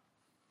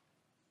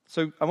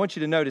 So I want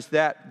you to notice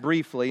that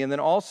briefly, and then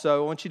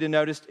also I want you to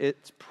notice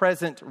its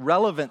present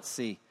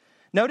relevancy.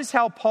 Notice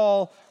how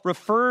Paul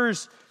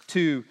refers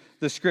to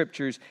the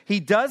Scriptures. He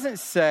doesn't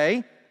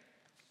say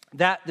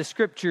that the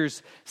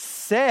Scriptures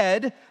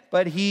said,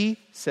 but he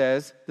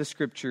says the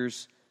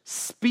Scriptures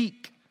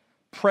speak,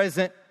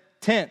 present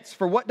tense.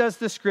 For what does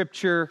the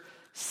Scripture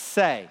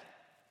say?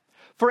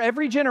 For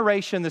every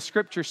generation, the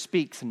Scripture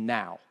speaks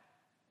now.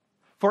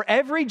 For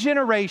every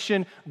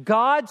generation,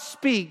 God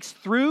speaks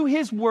through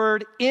His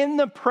Word in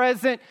the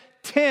present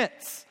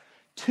tense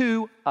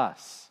to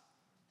us.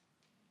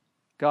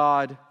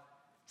 God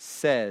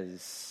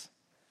says.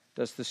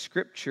 Does the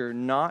Scripture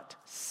not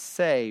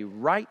say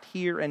right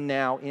here and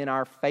now in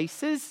our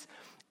faces,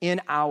 in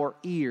our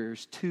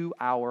ears, to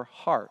our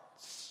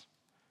hearts?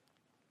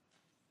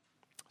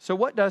 So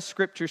what does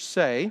Scripture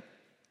say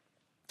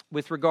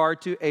with regard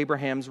to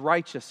Abraham's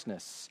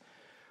righteousness?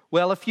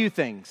 Well, a few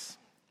things.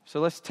 So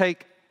let's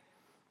take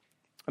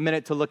a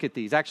minute to look at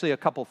these. Actually, a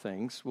couple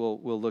things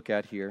we'll look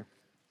at here.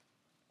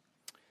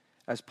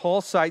 As Paul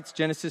cites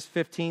Genesis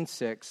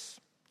 15:6,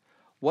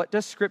 what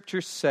does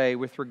Scripture say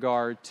with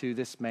regard to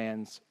this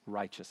man's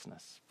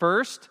righteousness?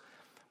 First,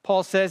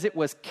 Paul says it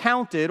was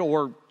counted,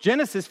 or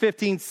Genesis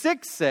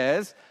 15:6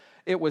 says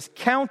it was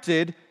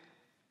counted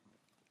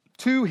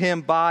to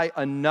him by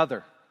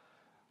another.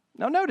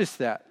 Now notice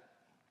that.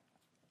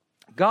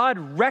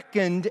 God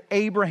reckoned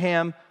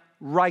Abraham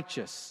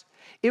righteous.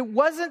 It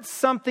wasn't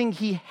something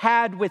he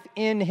had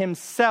within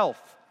himself.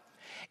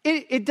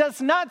 It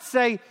does not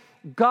say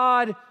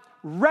God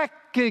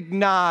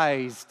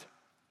recognized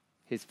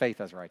his faith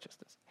as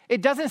righteousness.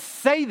 It doesn't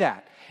say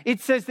that.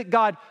 It says that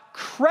God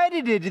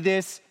credited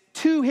this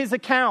to his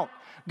account.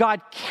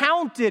 God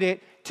counted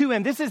it to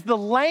him. This is the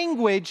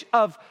language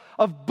of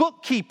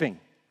bookkeeping.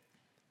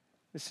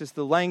 This is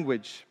the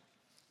language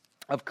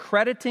of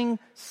crediting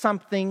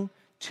something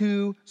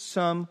to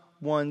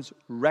someone's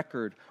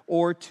record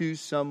or to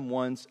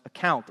someone's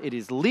account. It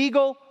is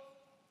legal,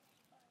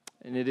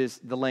 and it is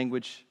the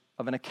language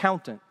of an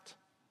accountant.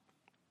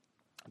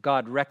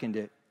 God reckoned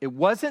it. It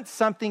wasn't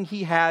something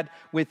he had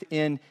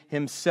within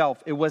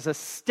himself. It was a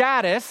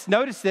status,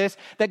 notice this,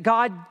 that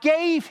God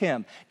gave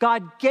him.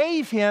 God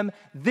gave him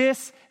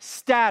this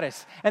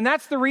status. And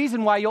that's the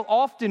reason why you'll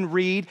often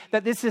read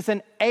that this is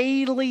an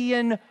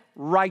alien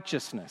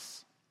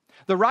righteousness.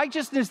 The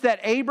righteousness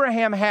that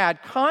Abraham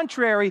had,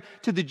 contrary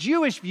to the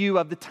Jewish view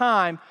of the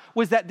time,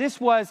 was that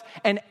this was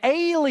an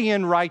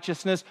alien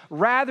righteousness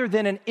rather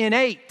than an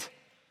innate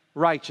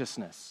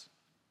righteousness.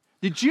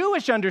 The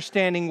Jewish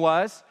understanding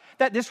was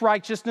that this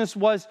righteousness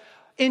was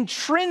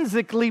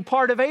intrinsically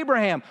part of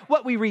Abraham.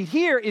 What we read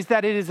here is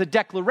that it is a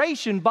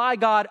declaration by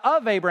God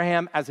of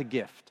Abraham as a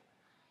gift.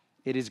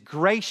 It is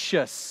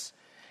gracious.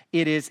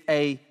 It is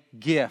a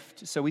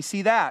gift. So we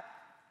see that.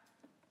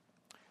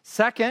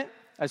 Second,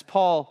 as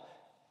Paul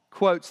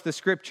quotes the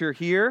scripture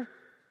here,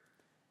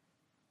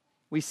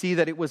 we see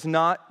that it was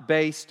not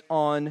based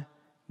on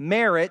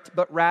merit,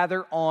 but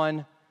rather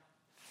on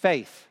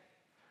faith.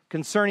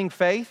 Concerning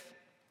faith,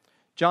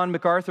 John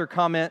MacArthur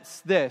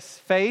comments this: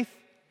 faith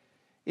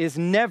is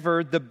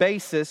never the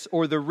basis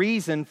or the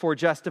reason for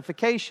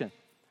justification,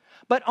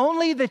 but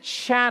only the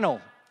channel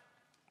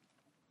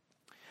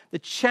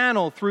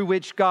through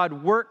which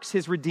God works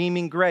his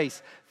redeeming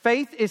grace.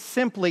 Faith is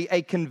simply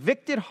a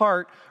convicted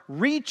heart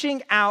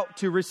reaching out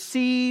to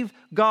receive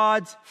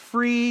God's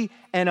free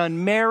and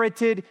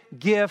unmerited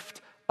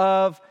gift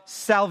of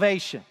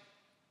salvation,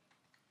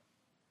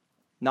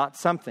 not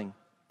something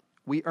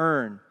we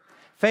earn.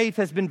 Faith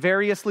has been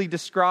variously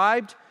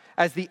described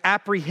as the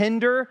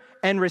apprehender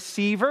and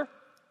receiver,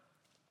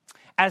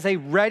 as a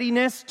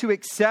readiness to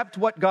accept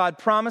what God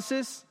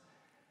promises,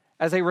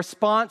 as a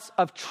response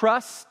of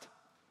trust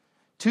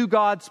to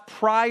God's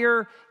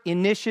prior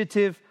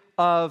initiative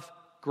of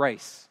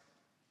grace.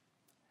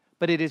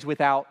 But it is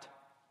without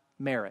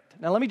merit.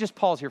 Now let me just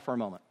pause here for a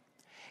moment.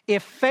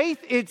 If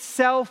faith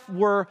itself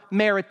were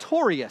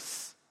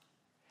meritorious,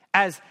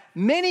 as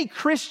many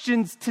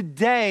Christians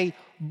today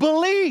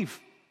believe,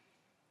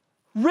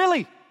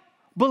 really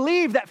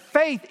believe that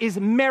faith is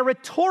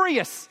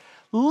meritorious.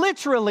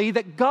 Literally,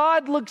 that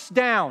God looks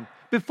down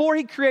before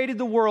he created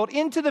the world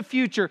into the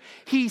future.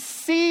 He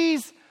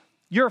sees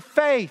your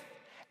faith,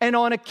 and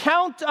on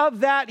account of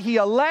that, he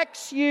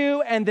elects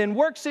you and then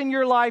works in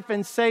your life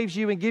and saves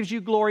you and gives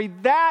you glory.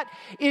 That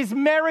is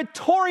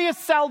meritorious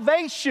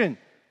salvation.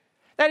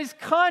 That is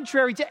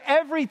contrary to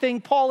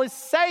everything Paul is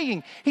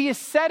saying. He is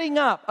setting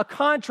up a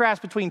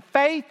contrast between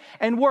faith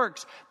and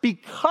works,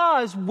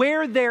 because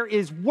where there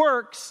is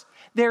works,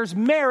 there's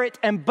merit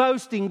and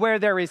boasting. Where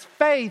there is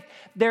faith,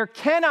 there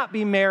cannot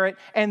be merit,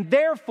 and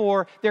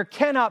therefore there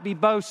cannot be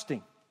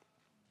boasting.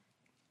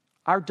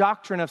 Our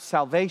doctrine of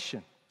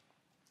salvation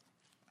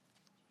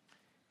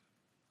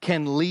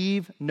can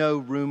leave no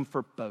room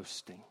for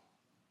boasting.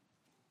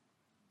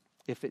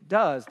 If it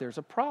does, there's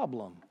a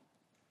problem.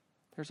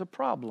 There's a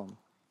problem.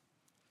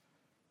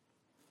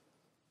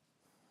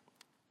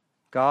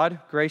 God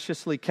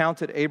graciously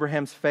counted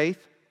Abraham's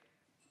faith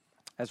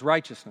as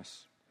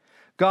righteousness.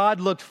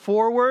 God looked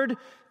forward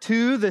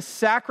to the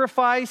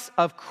sacrifice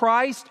of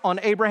Christ on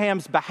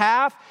Abraham's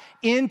behalf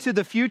into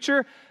the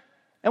future.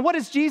 And what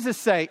does Jesus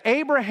say?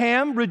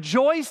 Abraham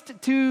rejoiced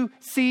to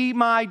see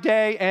my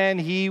day, and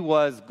he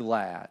was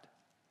glad.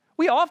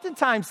 We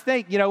oftentimes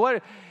think,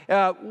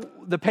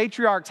 the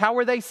patriarchs, how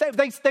were they saved?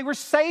 They were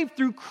saved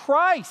through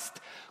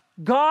Christ.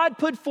 God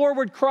put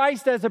forward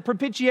Christ as a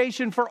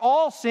propitiation for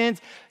all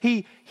sins.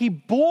 He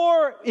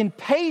bore in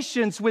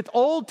patience with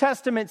Old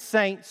Testament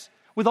saints,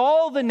 with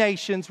all the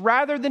nations,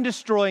 rather than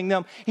destroying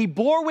them. He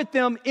bore with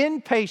them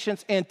in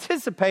patience,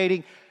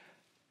 anticipating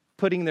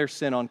putting their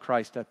sin on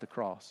Christ at the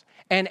cross.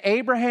 And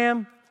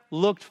Abraham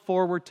looked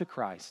forward to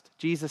Christ.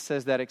 Jesus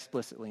says that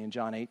explicitly in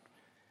John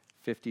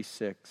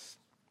 8:56.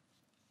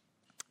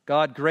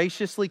 God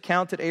graciously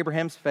counted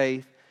Abraham's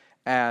faith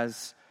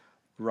as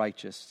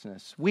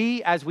righteousness.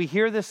 We, as we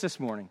hear this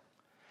morning,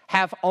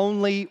 have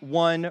only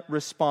one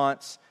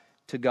response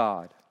to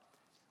God.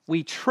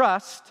 We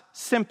trust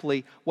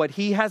simply what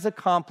he has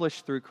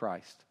accomplished through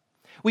Christ.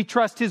 We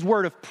trust his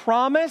word of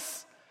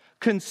promise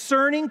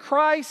concerning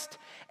Christ,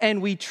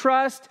 and we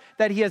trust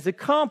that he has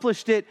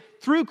accomplished it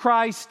through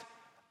Christ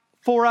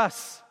for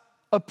us,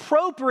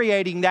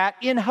 appropriating that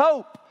in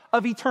hope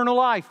of eternal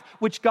life,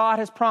 which God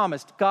has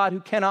promised, God who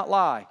cannot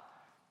lie.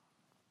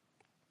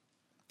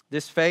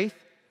 This faith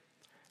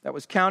that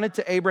was counted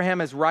to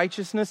Abraham as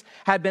righteousness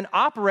had been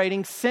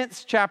operating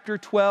since chapter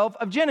 12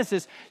 of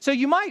Genesis. So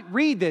you might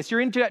read this.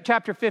 You're into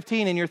chapter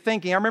 15 and you're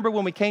thinking, I remember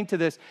when we came to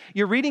this,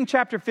 you're reading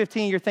chapter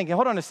 15, you're thinking,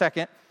 hold on a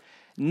second.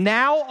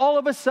 Now all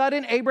of a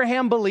sudden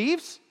Abraham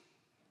believes?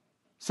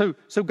 So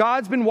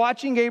God's been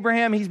watching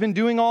Abraham. He's been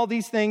doing all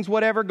these things,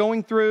 whatever,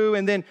 going through.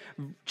 And then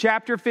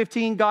chapter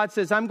 15, God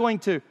says, I'm going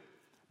to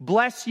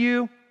bless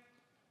you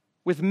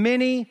with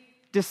many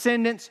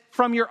descendants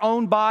from your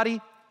own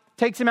body.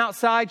 takes him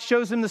outside,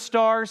 shows him the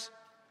stars.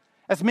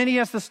 As many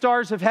as the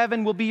stars of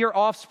heaven will be your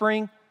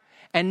offspring.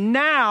 And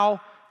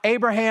now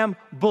Abraham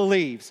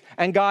believes,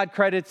 and God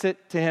credits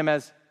it to him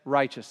as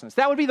righteousness.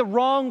 That would be the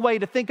wrong way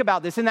to think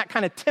about this in that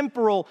kind of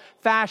temporal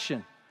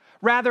fashion.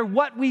 Rather,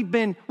 what we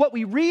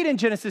read in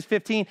Genesis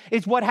 15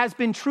 is what has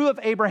been true of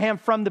Abraham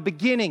from the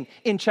beginning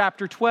in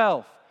chapter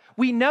 12.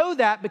 We know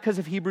that because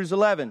of Hebrews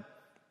 11.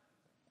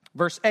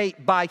 Verse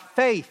 8, by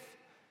faith,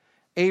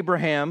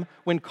 Abraham,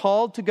 when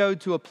called to go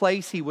to a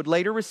place he would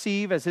later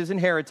receive as his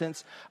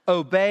inheritance,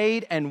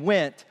 obeyed and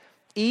went,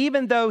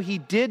 even though he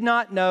did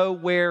not know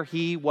where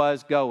he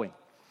was going.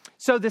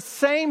 So the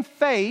same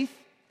faith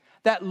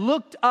that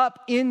looked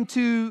up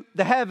into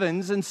the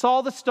heavens and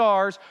saw the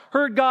stars,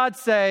 heard God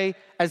say,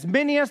 as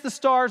many as the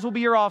stars will be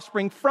your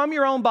offspring from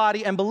your own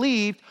body, and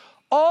believed,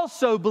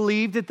 also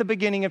believed at the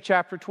beginning of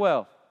chapter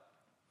 12.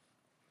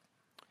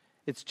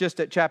 It's just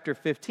at chapter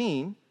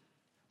 15,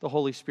 the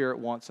Holy Spirit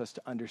wants us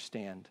to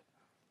understand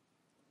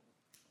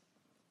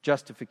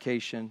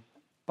justification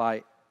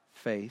by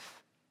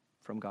faith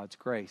from God's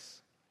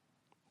grace.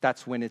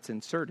 That's when it's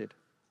inserted.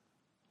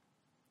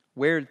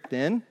 Where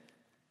then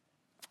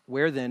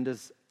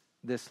does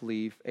this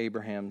leave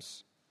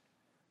Abraham's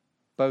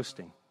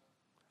boasting?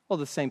 Well,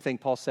 the same thing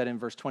Paul said in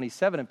verse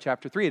 27 of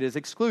chapter 3. It is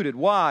excluded.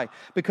 Why?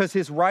 Because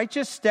his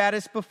righteous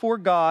status before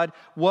God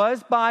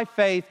was by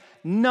faith,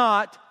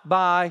 not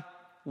by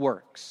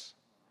works.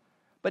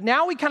 But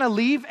now we kind of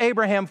leave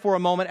Abraham for a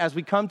moment as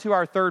we come to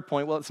our third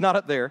point. Well, it's not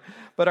up there,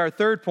 but our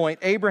third point,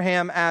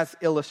 Abraham as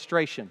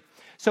illustration.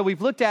 So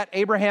we've looked at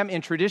Abraham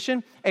in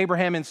tradition,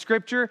 Abraham in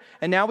Scripture,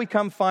 and now we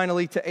come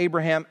finally to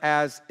Abraham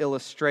as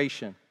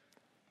illustration.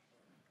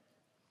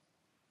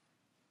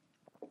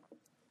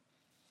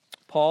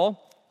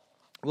 Paul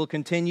will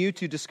continue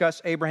to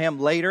discuss Abraham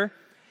later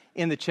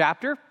in the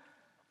chapter.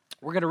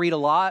 We're going to read a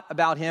lot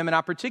about him, and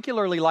I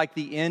particularly like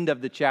the end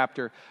of the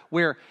chapter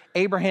where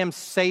Abraham's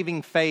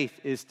saving faith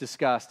is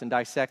discussed and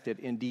dissected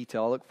in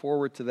detail. I look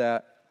forward to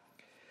that.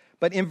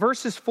 But in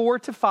verses 4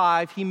 to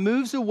 5, he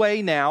moves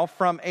away now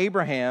from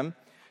Abraham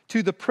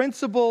to the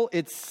principle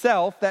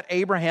itself that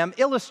Abraham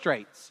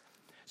illustrates.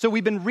 So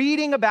we've been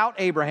reading about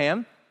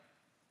Abraham.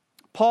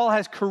 Paul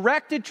has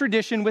corrected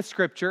tradition with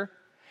Scripture.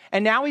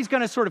 And now he's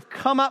going to sort of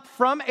come up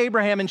from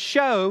Abraham and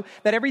show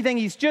that everything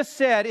he's just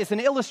said is an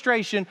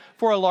illustration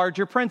for a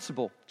larger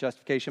principle,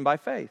 justification by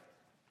faith.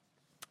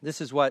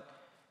 This is what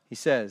he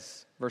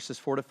says, verses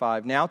 4 to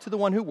 5. Now to the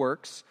one who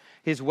works,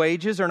 his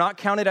wages are not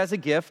counted as a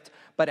gift,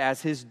 but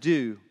as his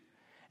due.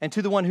 And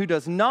to the one who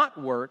does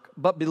not work,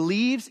 but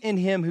believes in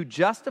him who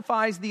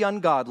justifies the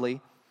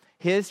ungodly,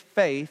 his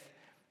faith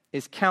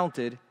is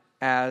counted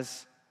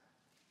as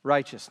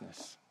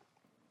righteousness.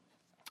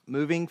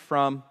 Moving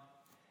from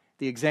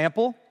the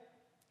example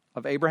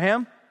of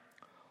Abraham,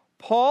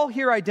 Paul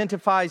here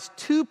identifies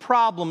two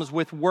problems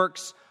with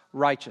works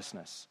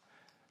righteousness.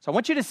 So I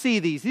want you to see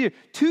these. These are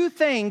two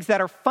things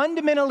that are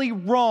fundamentally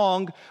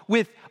wrong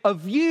with a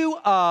view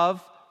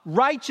of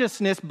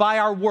righteousness by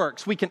our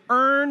works. We can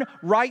earn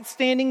right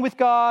standing with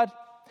God,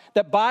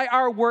 that by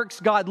our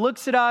works God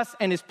looks at us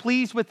and is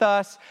pleased with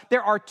us.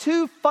 There are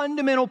two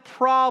fundamental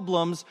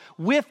problems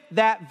with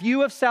that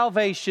view of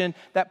salvation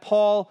that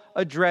Paul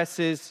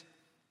addresses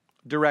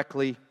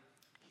directly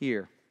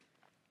here.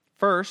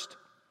 First,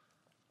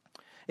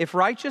 if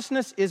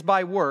righteousness is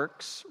by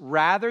works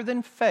rather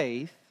than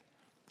faith,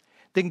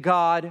 then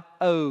God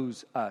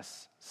owes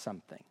us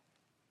something.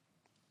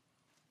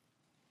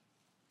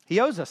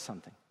 He owes us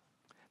something.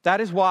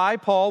 That is why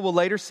Paul will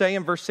later say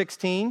in verse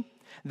 16,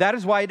 that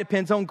is why it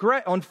depends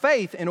on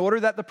faith in order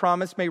that the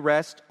promise may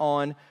rest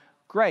on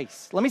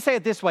grace. Let me say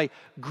it this way.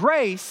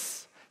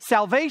 Grace,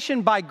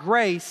 salvation by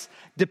grace,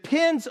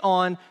 depends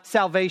on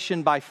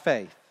salvation by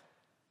faith.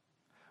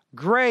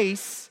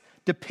 Grace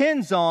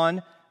depends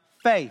on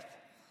faith.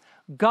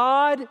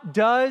 God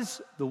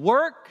does the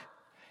work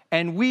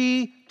and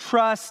we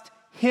trust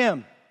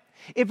Him.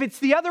 If it's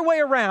the other way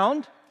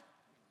around,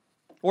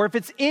 or if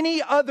it's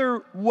any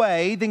other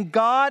way, then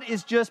God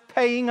is just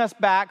paying us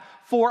back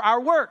for our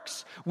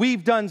works.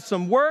 We've done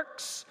some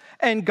works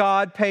and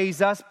God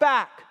pays us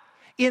back.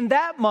 In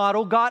that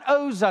model, God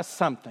owes us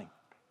something.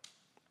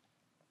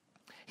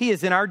 He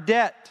is in our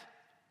debt.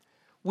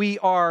 We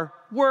are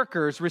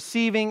workers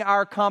receiving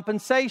our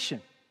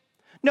compensation.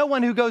 No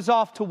one who goes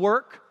off to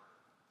work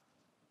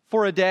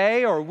for a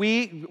day or a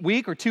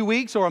week or 2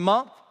 weeks or a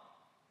month,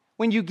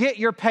 when you get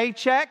your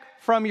paycheck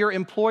from your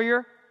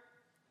employer,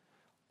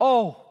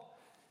 oh,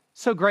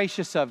 so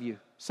gracious of you,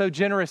 so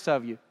generous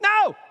of you.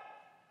 No!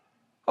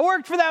 I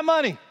worked for that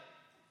money,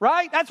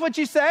 right? That's what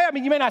you say. I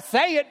mean, you may not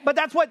say it, but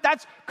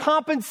that's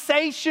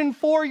compensation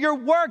for your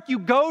work. You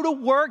go to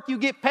work, you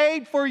get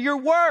paid for your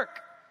work,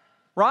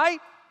 right?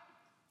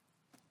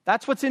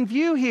 That's what's in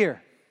view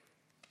here.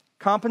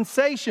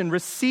 Compensation,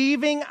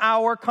 receiving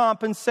our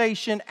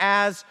compensation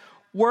as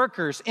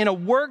workers. In a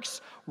works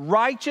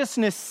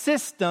righteousness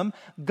system,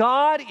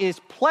 God is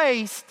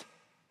placed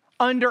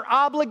under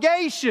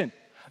obligation.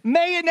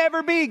 May it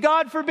never be,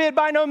 God forbid,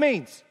 by no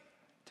means,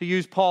 to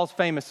use Paul's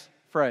famous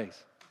phrase.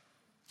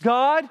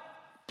 God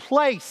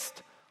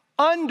placed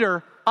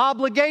under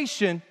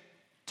obligation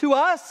to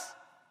us.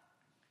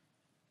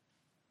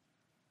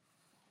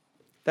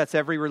 That's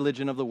every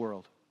religion of the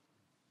world.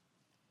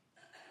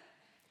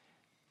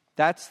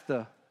 That's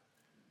the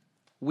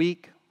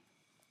weak,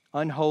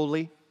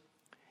 unholy,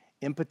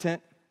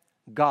 impotent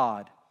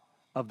God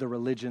of the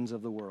religions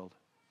of the world,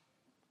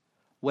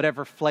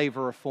 whatever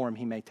flavor or form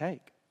he may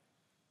take.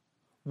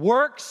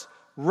 Works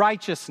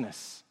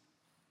righteousness.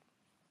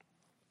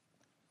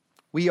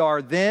 We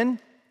are then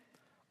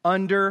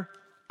under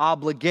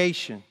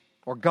obligation,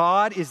 or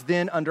God is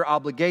then under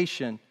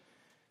obligation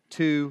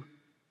to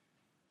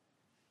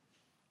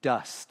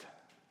dust,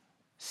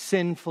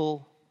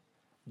 sinful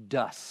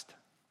dust.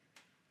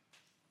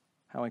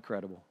 How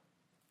incredible.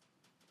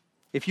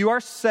 If you are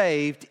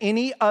saved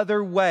any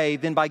other way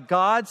than by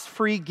God's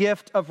free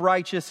gift of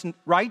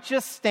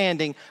righteous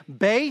standing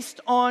based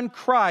on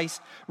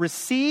Christ,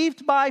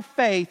 received by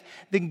faith,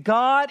 then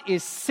God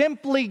is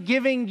simply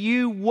giving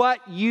you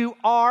what you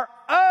are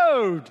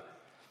owed.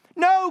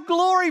 No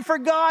glory for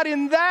God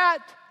in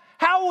that.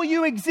 How will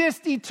you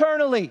exist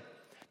eternally?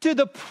 To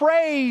the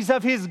praise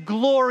of His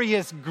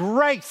glorious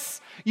grace.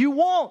 You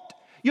won't.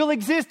 You'll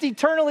exist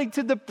eternally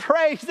to the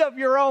praise of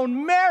your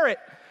own merit,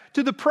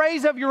 to the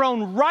praise of your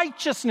own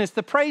righteousness,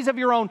 the praise of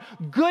your own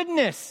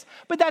goodness.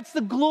 But that's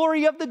the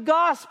glory of the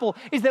gospel,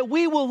 is that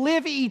we will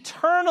live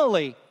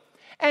eternally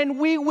and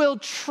we will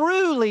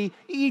truly,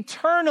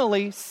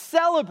 eternally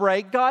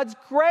celebrate God's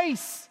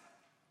grace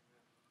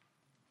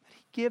that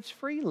He gives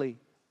freely.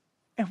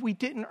 And we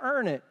didn't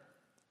earn it.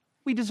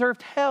 We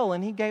deserved hell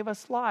and He gave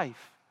us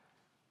life.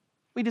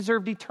 We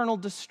deserved eternal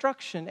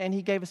destruction and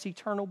He gave us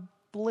eternal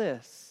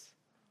bliss.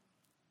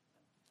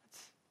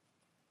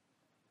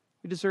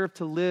 We deserve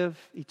to live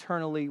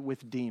eternally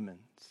with demons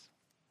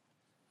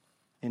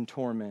in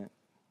torment,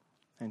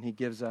 and He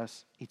gives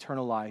us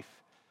eternal life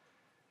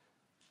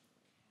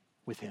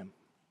with Him.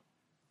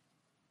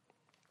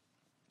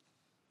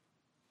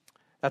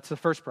 That's the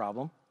first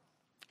problem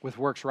with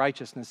works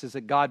righteousness, is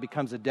that God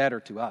becomes a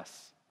debtor to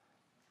us.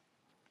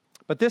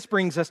 But this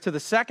brings us to the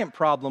second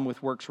problem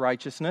with works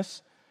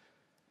righteousness.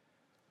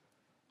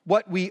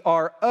 What we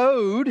are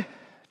owed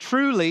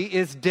truly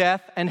is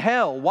death and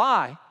hell.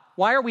 Why?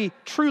 Why are we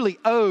truly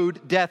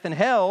owed death and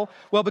hell?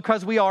 Well,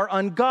 because we are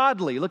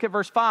ungodly. Look at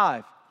verse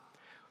 5.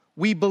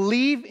 We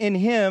believe in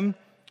Him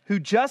who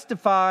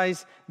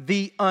justifies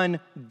the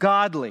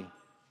ungodly.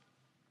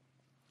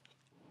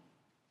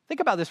 Think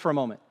about this for a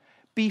moment.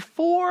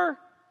 Before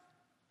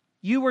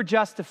you were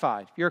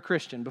justified, you're a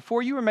Christian,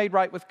 before you were made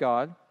right with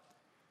God,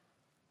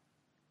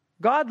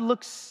 God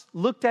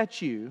looked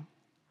at you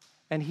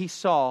and He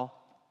saw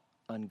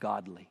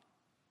ungodly.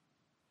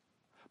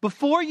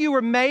 Before you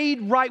were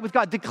made right with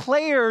God,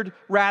 declared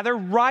rather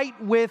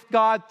right with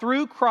God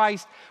through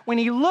Christ, when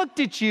He looked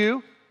at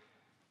you,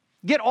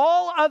 get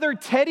all other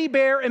teddy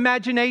bear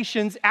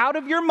imaginations out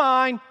of your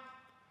mind.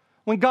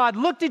 When God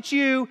looked at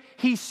you,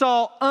 He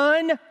saw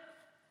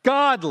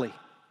ungodly.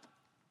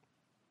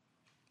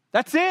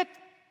 That's it.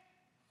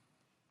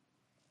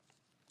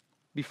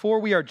 Before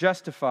we are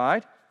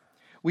justified,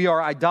 we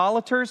are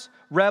idolaters,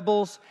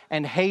 rebels,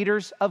 and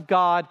haters of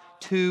God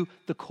to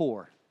the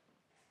core.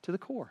 To the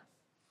core.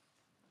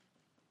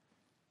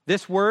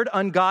 This word,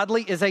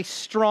 ungodly, is a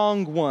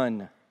strong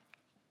one.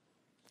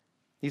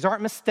 These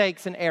aren't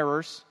mistakes and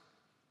errors.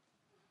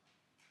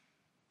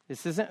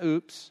 This isn't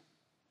oops.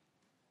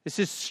 This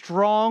is a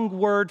strong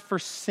word for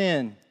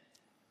sin.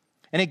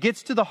 And it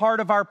gets to the heart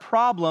of our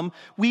problem.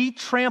 We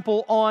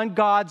trample on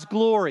God's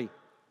glory.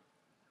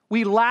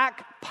 We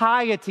lack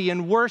piety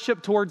and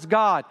worship towards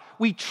God.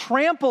 We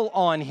trample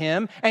on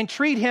Him and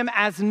treat Him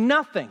as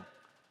nothing.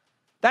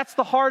 That's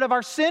the heart of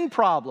our sin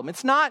problem.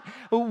 It's not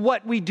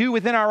what we do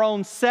within our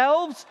own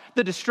selves,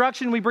 the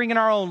destruction we bring in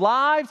our own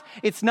lives.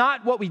 It's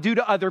not what we do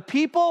to other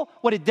people.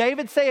 What did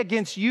David say?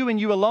 Against you and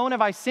you alone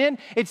have I sinned.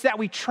 It's that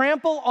we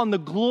trample on the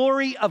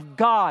glory of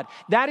God.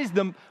 That is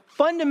the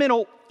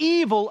fundamental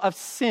evil of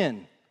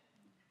sin.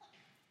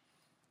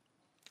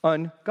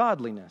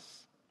 Ungodliness.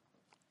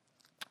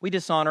 We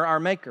dishonor our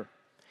Maker.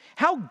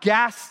 How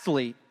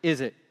ghastly is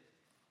it?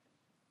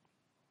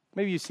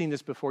 Maybe you've seen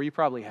this before. You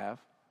probably have.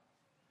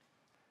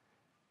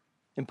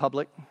 In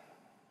public,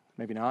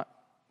 maybe not.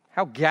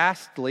 How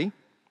ghastly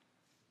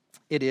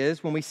it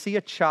is when we see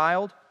a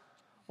child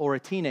or a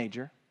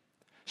teenager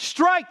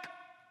strike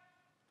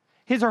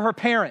his or her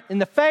parent in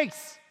the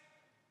face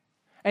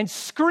and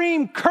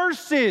scream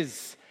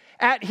curses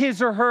at his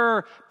or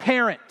her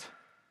parent.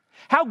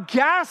 How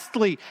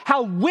ghastly,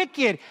 how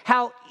wicked,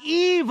 how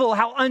evil,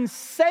 how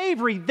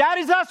unsavory. That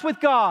is us with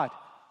God.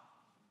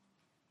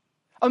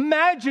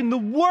 Imagine the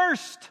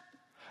worst,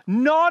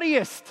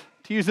 naughtiest,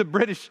 to use a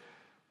British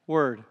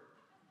word,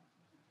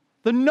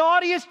 the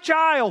naughtiest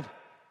child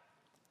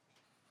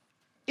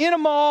in a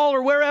mall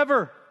or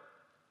wherever,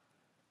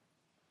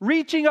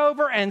 reaching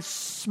over and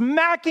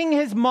smacking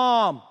his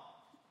mom,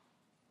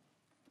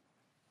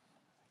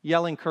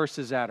 yelling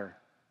curses at her,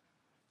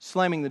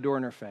 slamming the door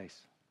in her face.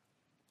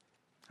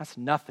 That's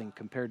nothing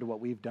compared to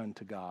what we've done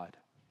to God.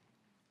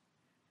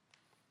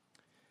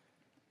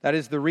 That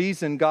is the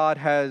reason God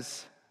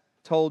has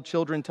told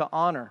children to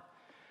honor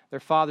their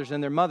fathers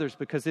and their mothers,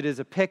 because it is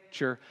a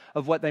picture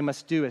of what they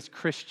must do as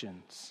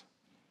Christians.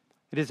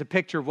 It is a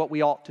picture of what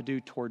we ought to do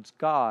towards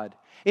God.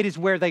 It is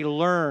where they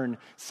learn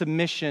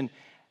submission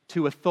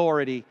to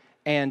authority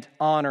and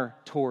honor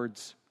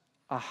towards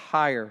a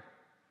higher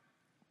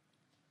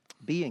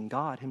being,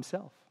 God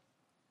Himself.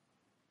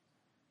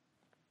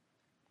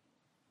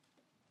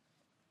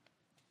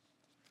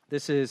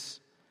 This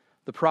is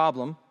the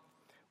problem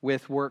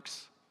with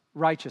works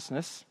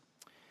righteousness,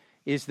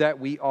 is that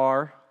we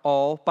are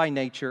all by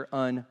nature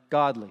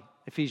ungodly.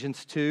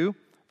 Ephesians 2,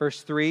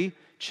 verse 3,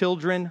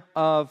 children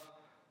of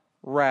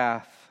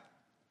wrath.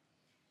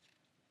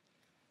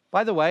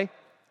 By the way,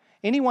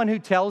 anyone who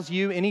tells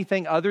you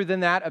anything other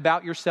than that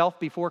about yourself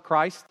before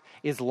Christ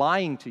is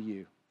lying to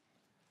you.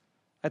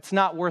 That's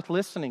not worth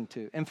listening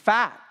to. In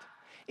fact,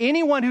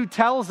 anyone who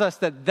tells us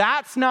that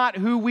that's not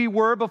who we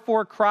were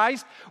before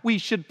Christ, we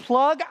should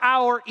plug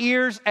our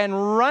ears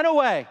and run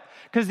away,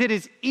 because it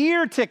is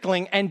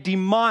ear-tickling and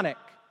demonic.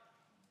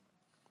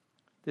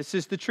 This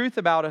is the truth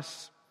about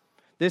us.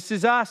 This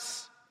is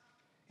us.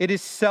 It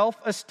is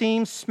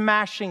self-esteem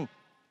smashing.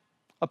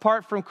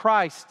 Apart from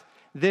Christ,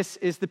 this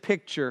is the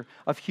picture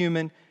of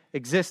human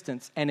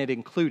existence, and it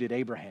included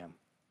Abraham.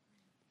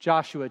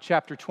 Joshua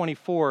chapter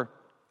 24,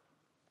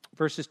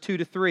 verses 2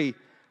 to 3.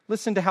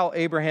 Listen to how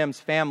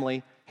Abraham's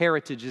family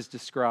heritage is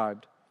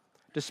described.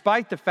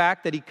 Despite the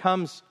fact that he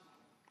comes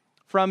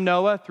from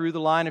Noah through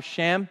the line of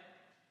Shem.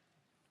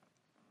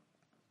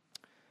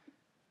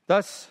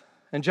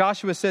 And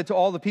Joshua said to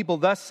all the people,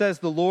 "Thus says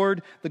the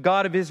Lord, the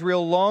God of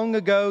Israel, long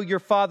ago your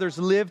fathers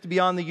lived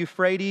beyond the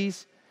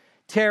Euphrates,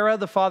 Terah,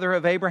 the father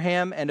of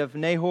Abraham and of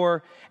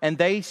Nahor, and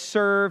they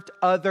served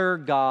other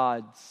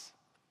gods."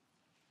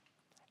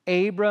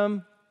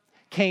 Abram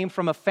came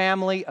from a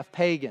family of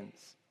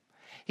pagans.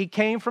 He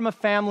came from a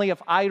family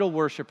of idol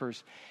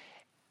worshipers.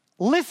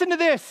 Listen to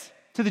this.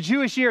 To the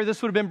Jewish ear,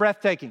 this would have been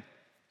breathtaking.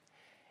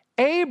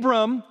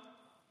 Abram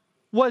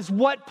was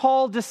what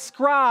Paul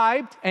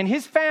described, and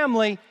his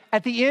family,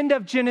 at the end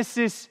of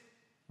Genesis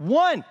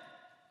 1.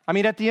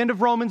 At the end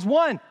of Romans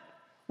 1,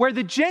 where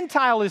the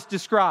Gentile is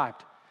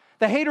described.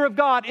 The hater of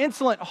God,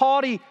 insolent,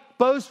 haughty,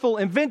 boastful,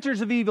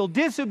 inventors of evil,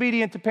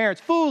 disobedient to parents,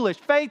 foolish,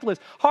 faithless,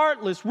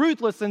 heartless,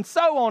 ruthless, and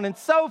so on and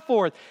so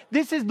forth.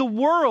 This is the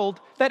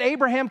world that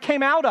Abraham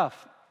came out of.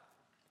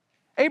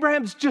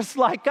 Abraham's just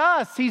like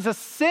us. He's a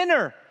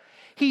sinner.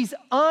 He's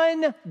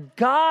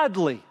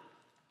ungodly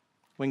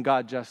when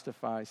God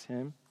justifies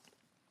him,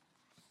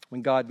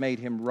 when God made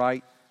him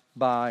right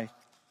by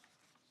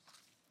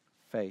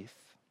faith.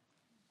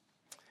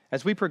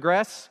 As we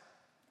progress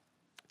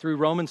through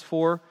Romans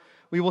 4,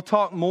 we will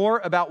talk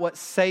more about what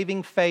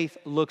saving faith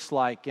looks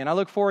like. And I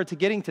look forward to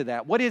getting to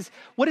that. What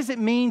does it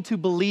mean to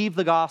believe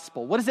the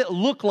gospel? What does it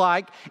look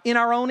like in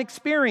our own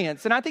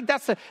experience? And I think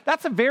that's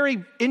a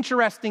very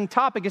interesting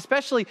topic,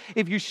 especially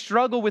if you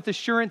struggle with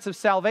assurance of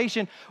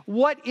salvation.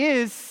 What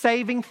is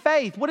saving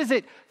faith? What does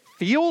it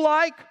feel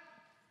like?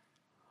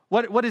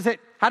 What is it?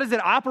 How does it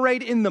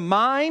operate in the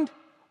mind?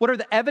 What are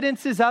the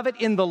evidences of it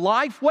in the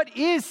life? What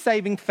is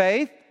saving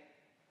faith?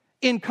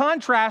 In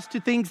contrast to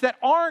things that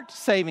aren't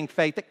saving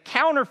faith, that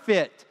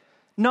counterfeit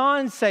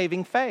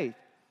non-saving faith.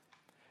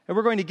 And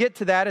we're going to get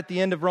to that at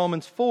the end of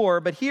Romans 4,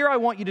 but here I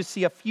want you to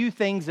see a few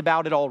things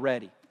about it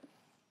already.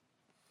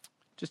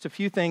 Just a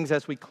few things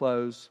as we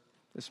close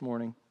this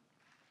morning.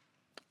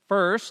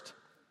 First,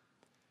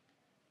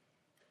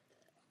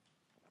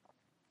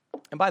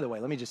 and by the way,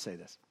 let me just say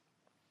this.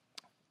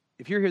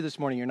 If you're here this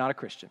morning, you're not a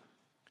Christian.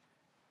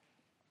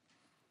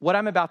 What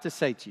I'm about to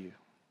say to you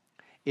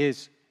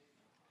is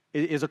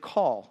a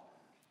call.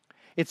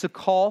 It's a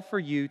call for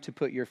you to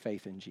put your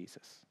faith in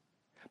Jesus.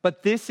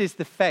 But this is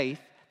the faith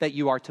that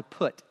you are to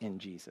put in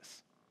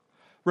Jesus.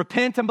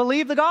 Repent and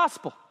believe the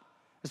gospel.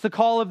 It's the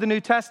call of the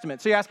New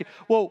Testament. So you're asking,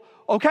 well,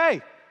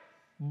 okay,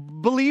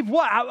 believe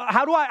what?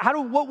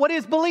 What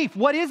is belief?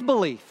 What is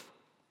belief?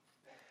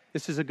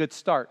 This is a good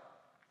start.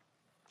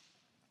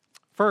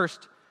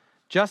 First,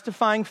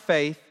 justifying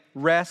faith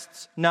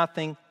rests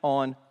nothing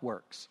on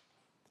works.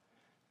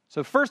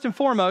 So first and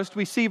foremost,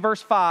 we see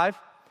verse 5,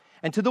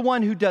 and to the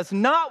one who does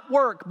not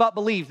work but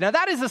believes. Now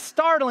that is a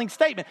startling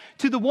statement.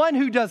 To the one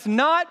who does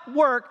not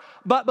work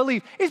but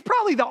believes. It's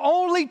probably the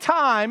only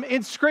time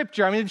in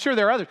Scripture, I'm sure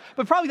there are others,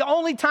 but probably the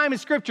only time in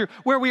Scripture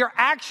where we are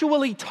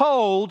actually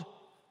told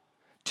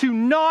to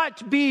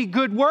not be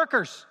good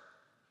workers.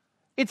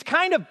 It's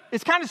kind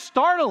of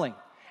startling.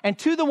 And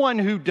to the one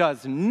who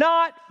does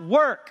not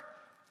work.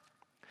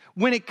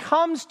 When it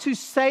comes to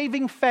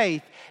saving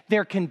faith,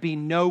 there can be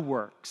no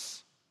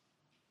works.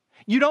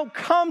 You don't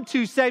come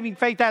to saving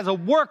faith as a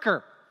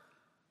worker.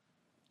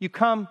 You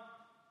come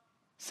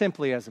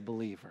simply as a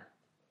believer.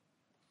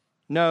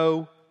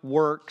 No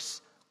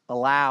works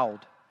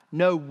allowed.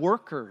 No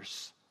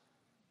workers.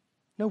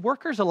 No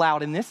workers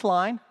allowed in this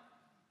line.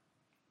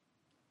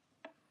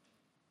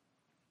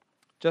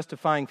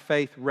 Justifying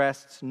faith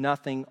rests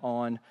nothing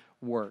on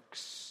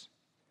works.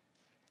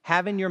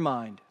 Have in your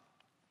mind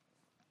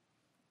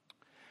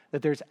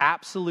that there's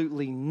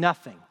absolutely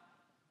nothing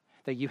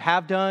that you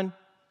have done,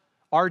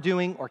 are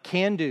doing, or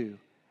can do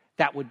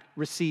that would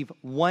receive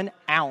 1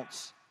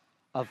 ounce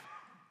of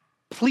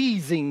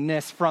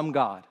pleasingness from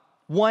God.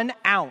 1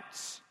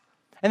 ounce.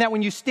 And that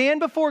when you stand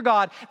before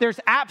God, there's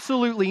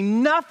absolutely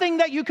nothing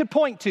that you could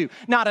point to,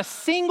 not a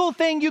single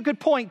thing you could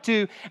point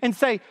to and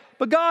say,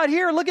 but God,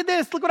 here, look at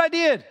this, look what I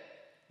did.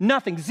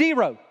 Nothing,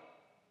 zero.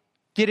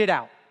 Get it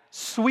out.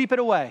 Sweep it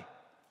away.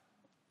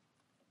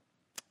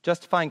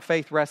 Justifying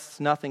faith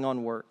rests nothing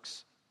on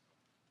works.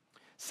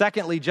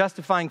 Secondly,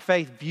 justifying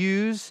faith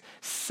views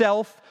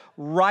self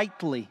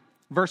rightly.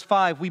 Verse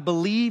 5, we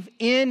believe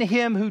in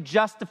him who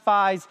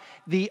justifies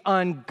the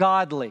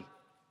ungodly.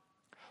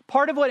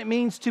 Part of what it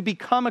means to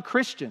become a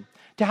Christian,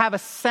 to have a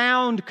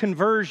sound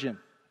conversion,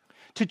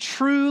 to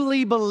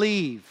truly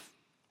believe,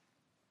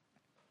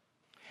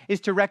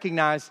 is to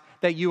recognize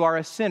that you are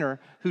a sinner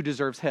who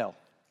deserves hell.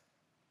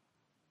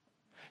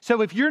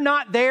 So if you're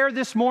not there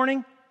this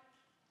morning,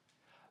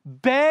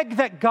 beg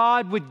that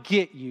God would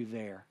get you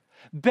there.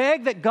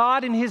 Beg that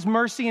God in his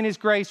mercy and his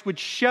grace would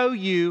show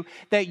you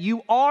that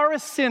you are a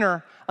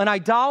sinner, an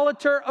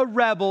idolater, a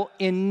rebel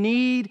in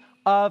need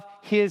of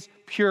his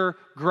pure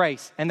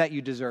grace, and that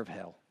you deserve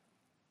hell.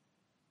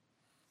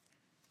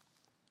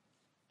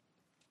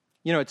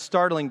 You know, it's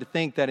startling to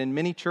think that in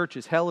many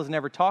churches, hell is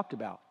never talked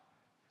about.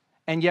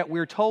 And yet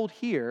we're told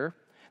here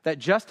that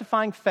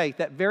justifying faith,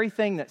 that very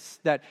thing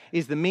that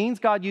is the means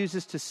God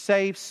uses to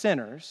save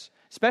sinners,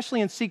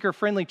 especially in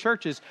seeker-friendly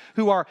churches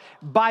who are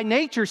by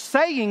nature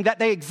saying that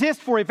they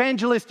exist for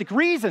evangelistic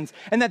reasons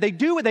and that they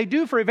do what they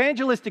do for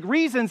evangelistic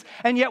reasons,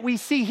 and yet we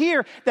see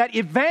here that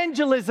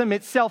evangelism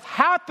itself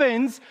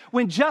happens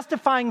when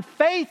justifying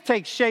faith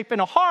takes shape in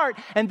a heart,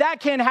 and that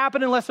can't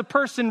happen unless a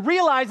person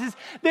realizes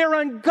they're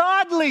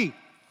ungodly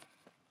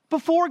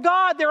before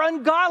God. They're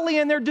ungodly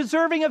and they're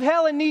deserving of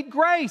hell and need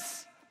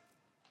grace.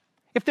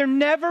 If they're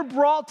never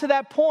brought to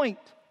that point,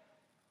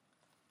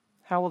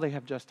 how will they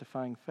have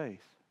justifying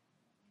faith?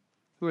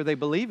 Who are they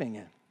believing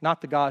in? Not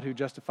the God who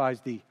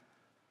justifies the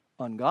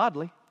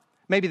ungodly.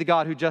 Maybe the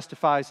God who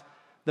justifies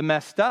the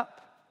messed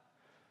up,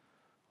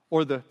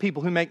 or the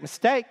people who make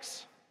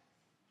mistakes,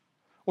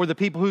 or the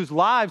people whose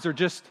lives are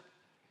just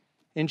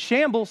in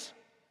shambles,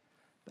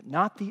 but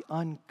not the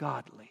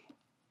ungodly,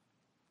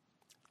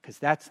 because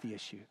that's the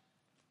issue.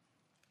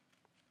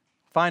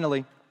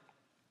 Finally,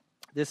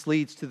 this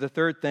leads to the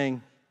third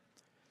thing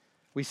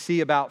we see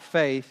about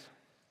faith.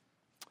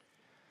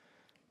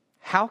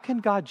 How can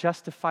God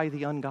justify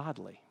the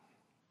ungodly?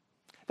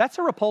 That's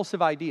a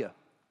repulsive idea.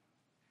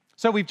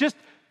 So we've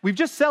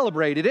just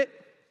celebrated it.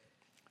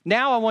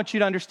 Now I want you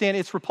to understand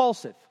it's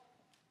repulsive.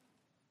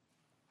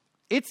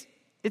 It's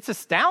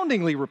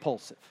astoundingly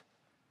repulsive.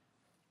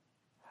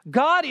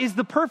 God is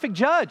the perfect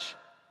judge.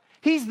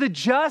 He's the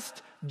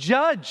just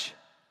judge.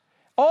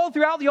 All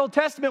throughout the Old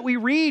Testament we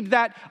read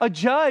that a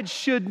judge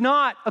should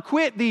not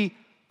acquit the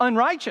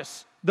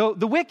unrighteous, the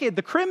wicked,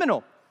 the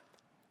criminal.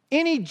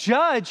 Any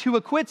judge who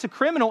acquits a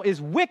criminal is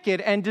wicked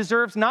and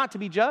deserves not to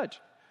be judged.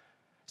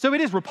 So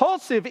it is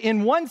repulsive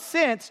in one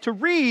sense to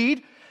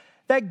read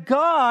that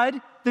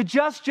God, the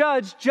just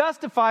judge,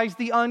 justifies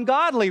the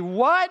ungodly.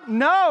 What?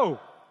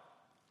 No.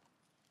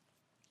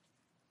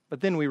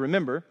 But then we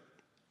remember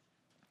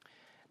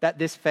that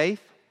this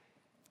faith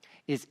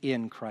is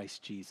in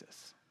Christ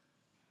Jesus.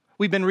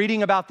 We've been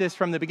reading about this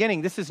from the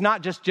beginning. This is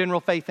not just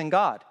general faith in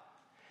God.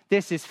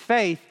 This is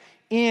faith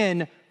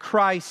in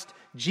Christ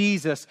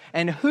Jesus.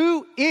 And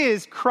who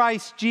is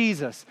Christ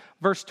Jesus?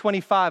 Verse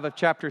 25 of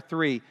chapter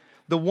 3.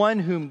 The one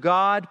whom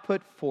God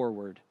put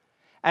forward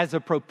as a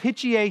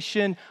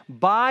propitiation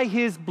by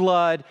his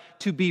blood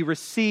to be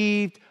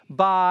received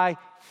by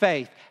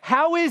faith.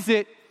 How is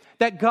it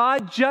that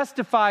God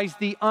justifies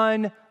the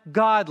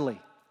ungodly?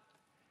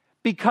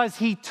 Because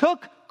he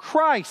took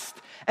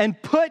Christ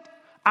and put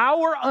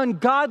our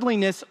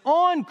ungodliness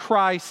on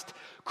Christ.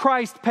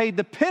 Christ paid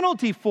the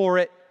penalty for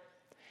it.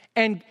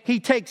 And he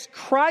takes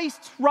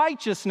Christ's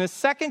righteousness,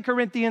 2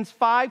 Corinthians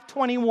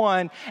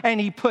 5:21,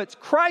 and he puts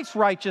Christ's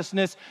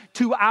righteousness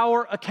to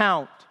our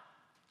account.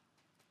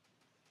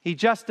 He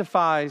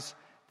justifies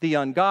the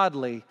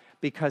ungodly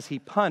because he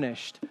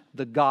punished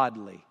the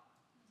godly.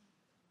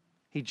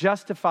 He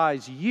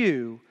justifies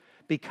you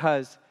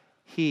because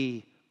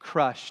he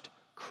crushed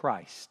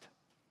Christ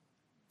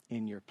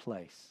in your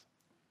place.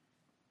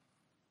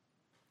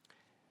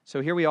 So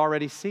here we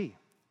already see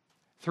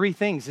 3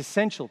 things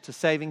essential to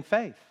saving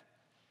faith.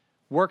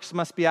 Works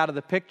must be out of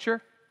the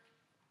picture.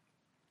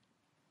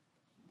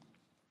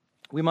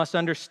 We must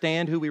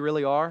understand who we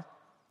really are.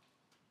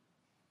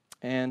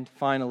 And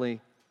finally,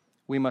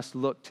 we must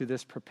look to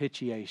this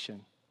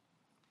propitiation.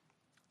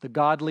 The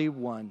godly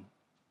one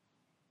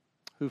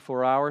who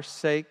for our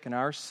sake and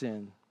our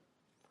sin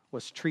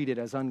was treated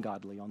as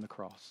ungodly on the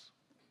cross.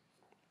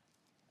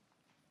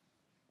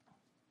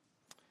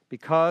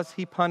 Because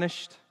he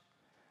punished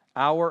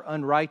our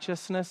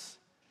unrighteousness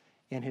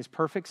in his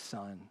perfect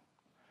Son,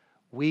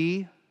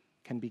 we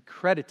can be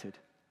credited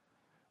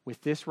with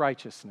this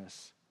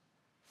righteousness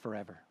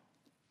forever.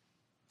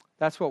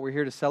 That's what we're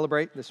here to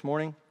celebrate this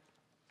morning.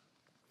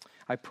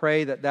 I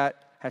pray that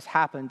that has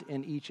happened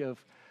in each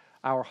of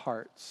our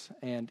hearts.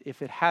 And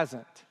if it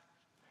hasn't,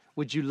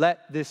 would you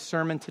let this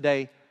sermon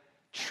today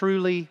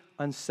truly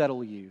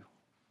unsettle you?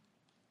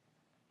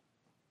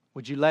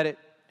 Would you let it,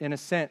 in a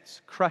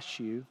sense, crush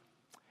you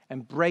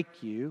and break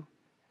you,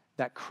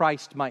 that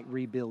Christ might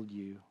rebuild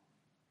you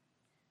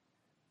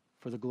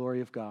for the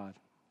glory of God?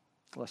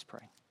 Let's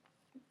pray.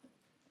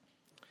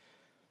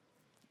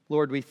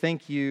 Lord, we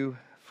thank you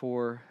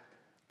for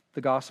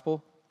the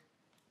gospel.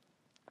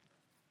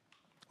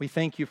 We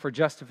thank you for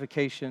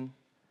justification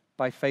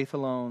by faith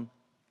alone,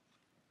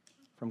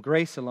 from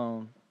grace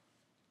alone,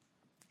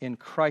 in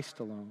Christ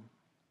alone,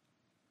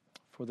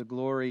 for the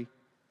glory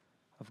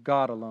of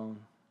God alone,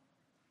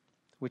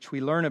 which we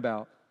learn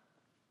about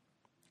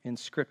in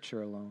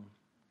Scripture alone.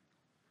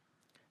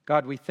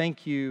 God, we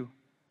thank you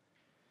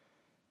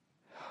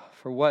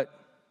for what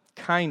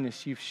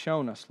kindness you've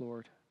shown us,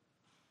 Lord.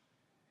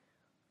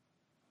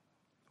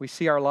 We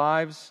see our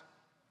lives,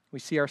 we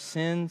see our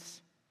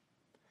sins,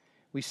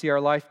 we see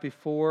our life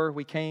before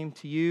we came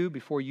to you,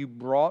 before you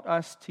brought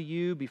us to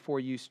you, before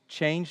you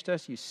changed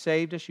us, you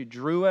saved us, you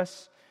drew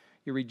us,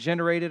 you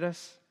regenerated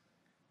us.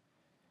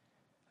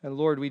 And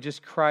Lord, we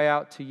just cry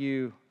out to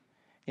you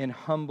in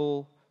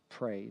humble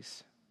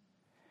praise,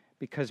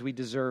 because we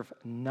deserve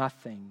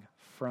nothing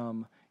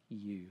from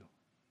you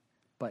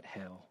but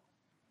hell.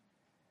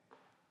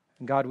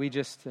 And God, we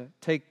just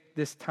take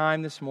this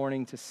time this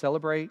morning to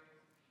celebrate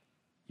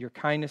your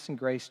kindness and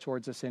grace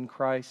towards us in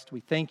Christ.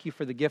 We thank you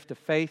for the gift of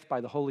faith by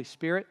the Holy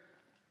Spirit.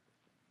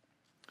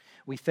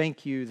 We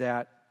thank you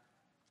that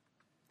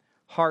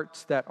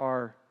hearts that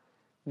are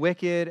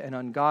wicked and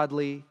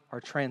ungodly are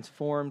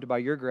transformed by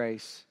your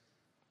grace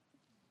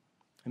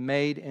and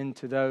made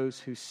into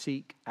those who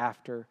seek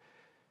after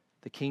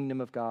the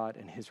kingdom of God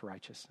and his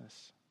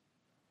righteousness,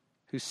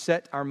 who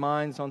set our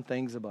minds on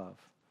things above,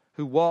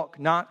 who walk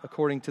not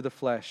according to the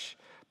flesh,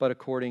 but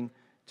according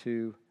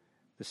to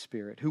the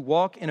Spirit, who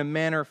walk in a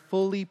manner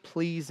fully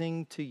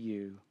pleasing to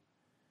you,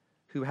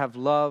 who have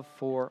love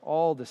for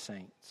all the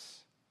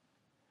saints.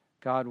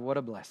 God, what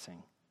a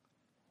blessing.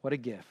 What a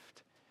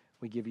gift.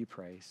 We give you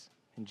praise.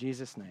 In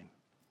Jesus' name,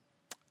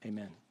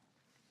 amen.